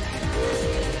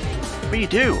 what do you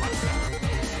do?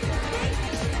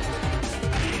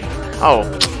 Oh,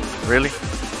 really?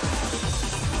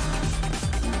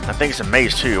 I think it's a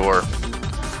maze too, or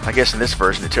I guess in this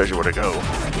version it tells you where to go.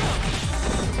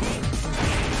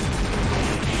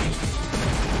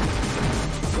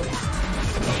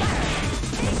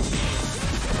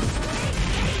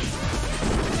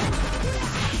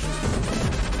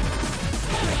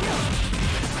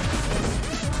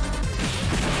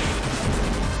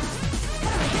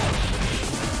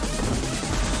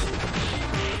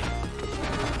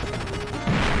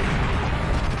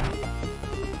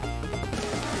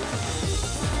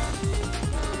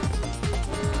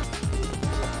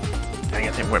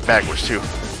 I think went backwards too.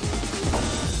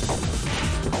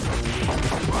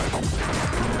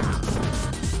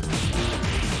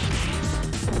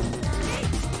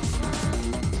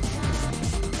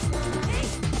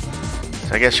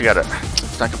 So I guess you gotta.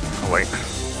 It's not gonna, oh wait.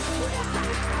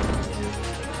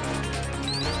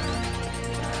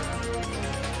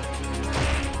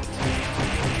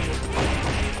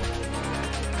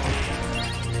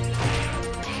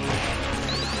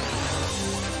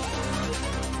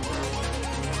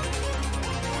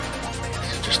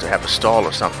 To have a stall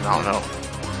or something, I don't know.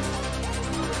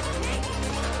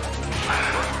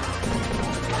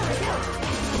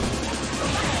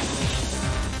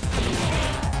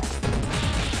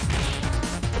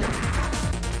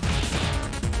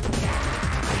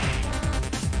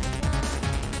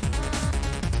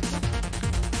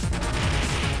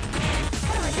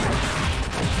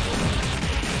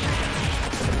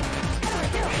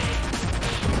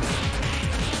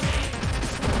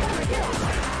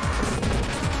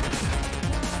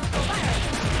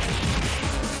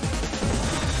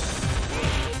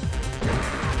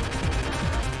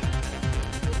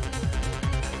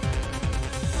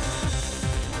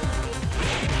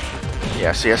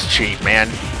 Yeah, see, that's cheap, man.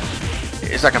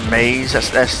 It's like a maze.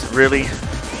 That's really.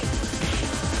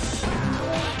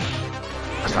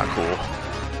 That's not cool.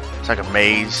 It's like a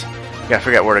maze. You gotta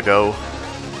figure out where to go.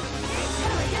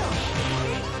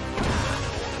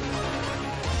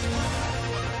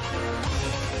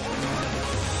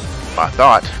 I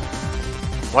thought.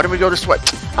 Why did we go this way?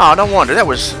 Oh, no wonder. That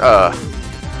was,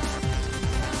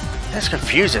 that's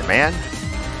confusing, man.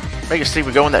 Make us think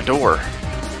we go in that door.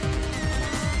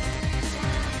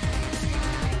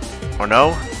 Or no?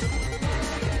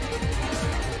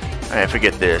 Alright,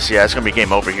 forget this. Yeah, it's gonna be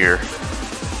game over here.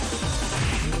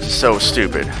 So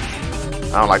stupid.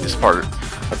 I don't like this part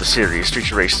of the series.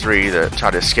 Streets of Rage 3, the try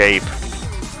to escape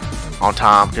on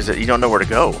time, because you don't know where to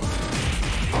go.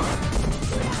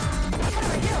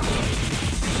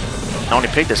 I only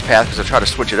pick this path because I try to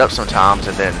switch it up sometimes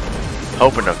and then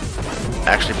hoping to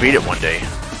actually beat it one day.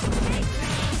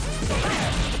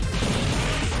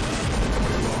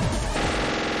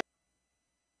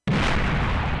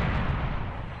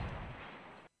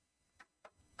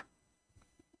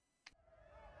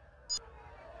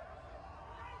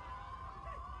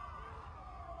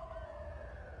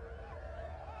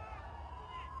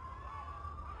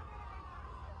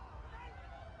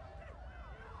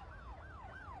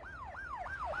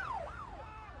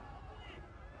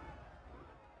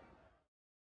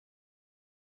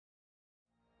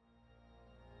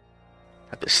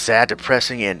 This sad,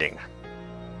 depressing ending.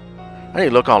 I need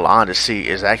to look online to see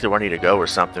exactly where I need to go or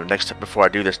something before I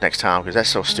do this next time, because that's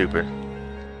so stupid.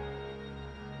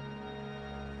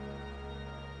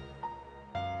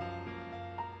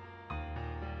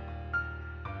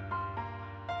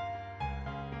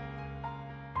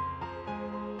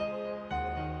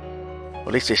 Well,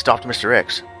 at least they stopped Mr.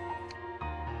 X.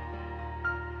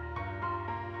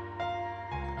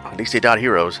 At least they died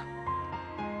heroes.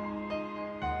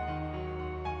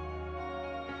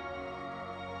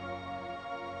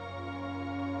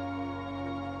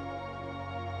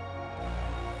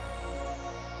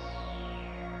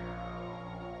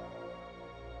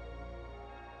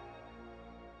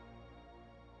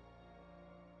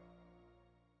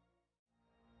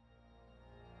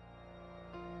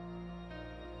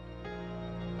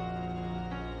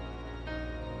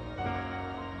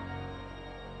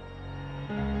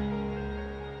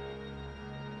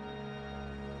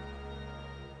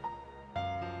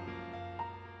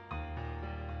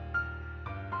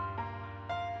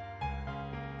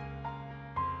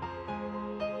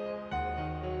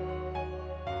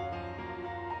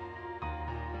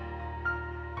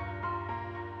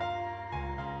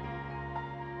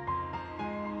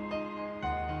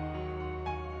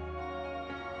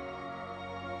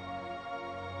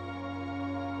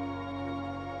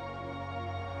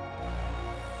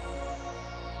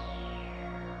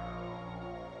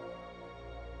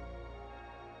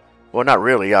 Well, not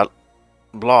really. I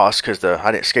lost because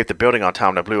I didn't escape the building on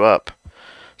time and I blew up.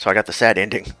 So I got the sad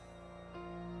ending.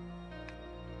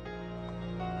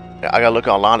 I gotta look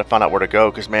online to find out where to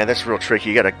go because, man, that's real tricky.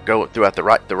 You gotta go throughout the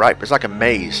right. It's like a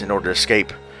maze in order to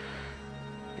escape.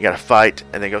 You gotta fight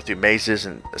and then go through mazes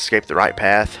and escape the right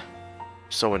path.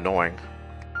 So annoying.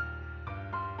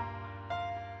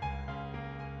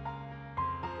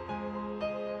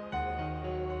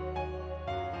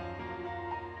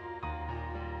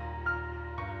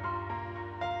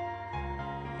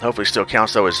 Hopefully still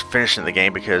counts though as finishing the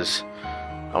game because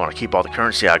I want to keep all the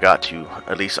currency I got to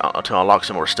at least to unlock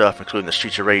some more stuff, including the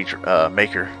Streets of Rage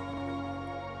maker.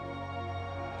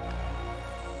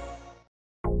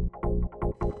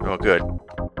 Oh, good.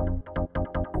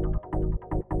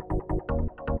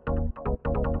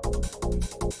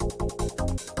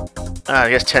 I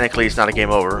guess technically it's not a game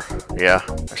over. Yeah,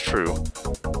 that's true.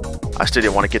 I still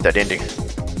didn't want to get that ending.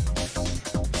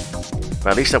 But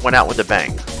at least I went out with a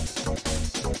bang.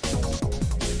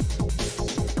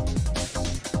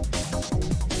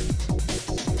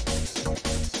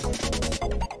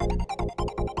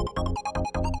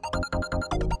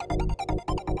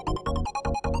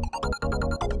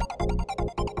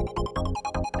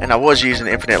 And I was using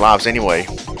infinite lives anyway,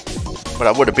 but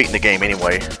I would have beaten the game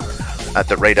anyway. At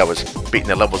the rate I was beating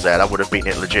the levels at, I would have beaten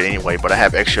it legit anyway, but I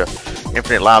have extra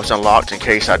infinite lives unlocked in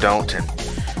case I don't, and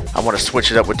I want to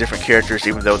switch it up with different characters,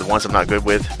 even though the ones I'm not good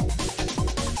with.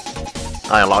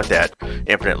 I unlocked that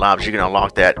infinite lives. You can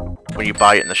unlock that when you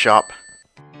buy it in the shop.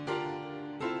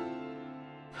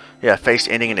 Yeah, face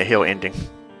ending and a hill ending.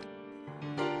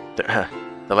 The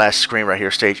last screen right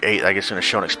here, stage 8, I guess, is going to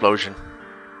show an explosion.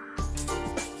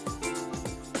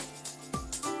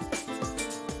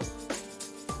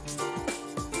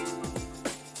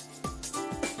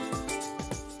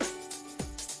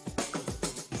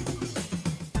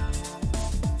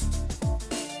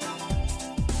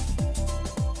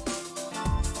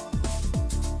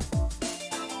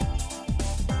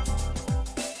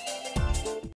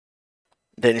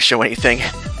 They didn't show anything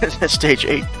at stage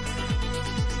 8.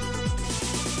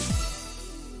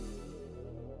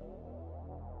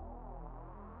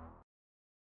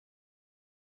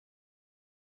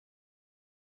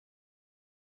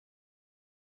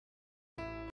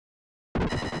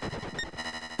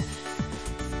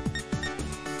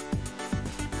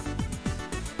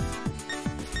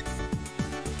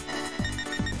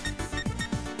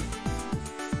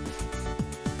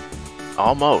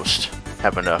 almost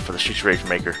have enough for the Streets of Rage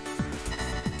Maker.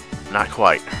 Not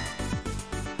quite.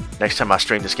 Next time I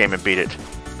stream this game and beat it,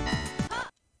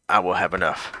 I will have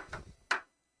enough.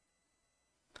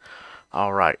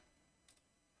 Alright.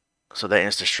 So that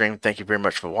ends the stream. Thank you very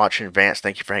much for watching. Vance,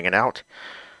 thank you for hanging out.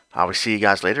 I will see you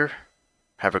guys later.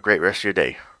 Have a great rest of your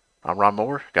day. I'm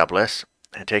Ronmower. God bless,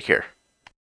 and take care.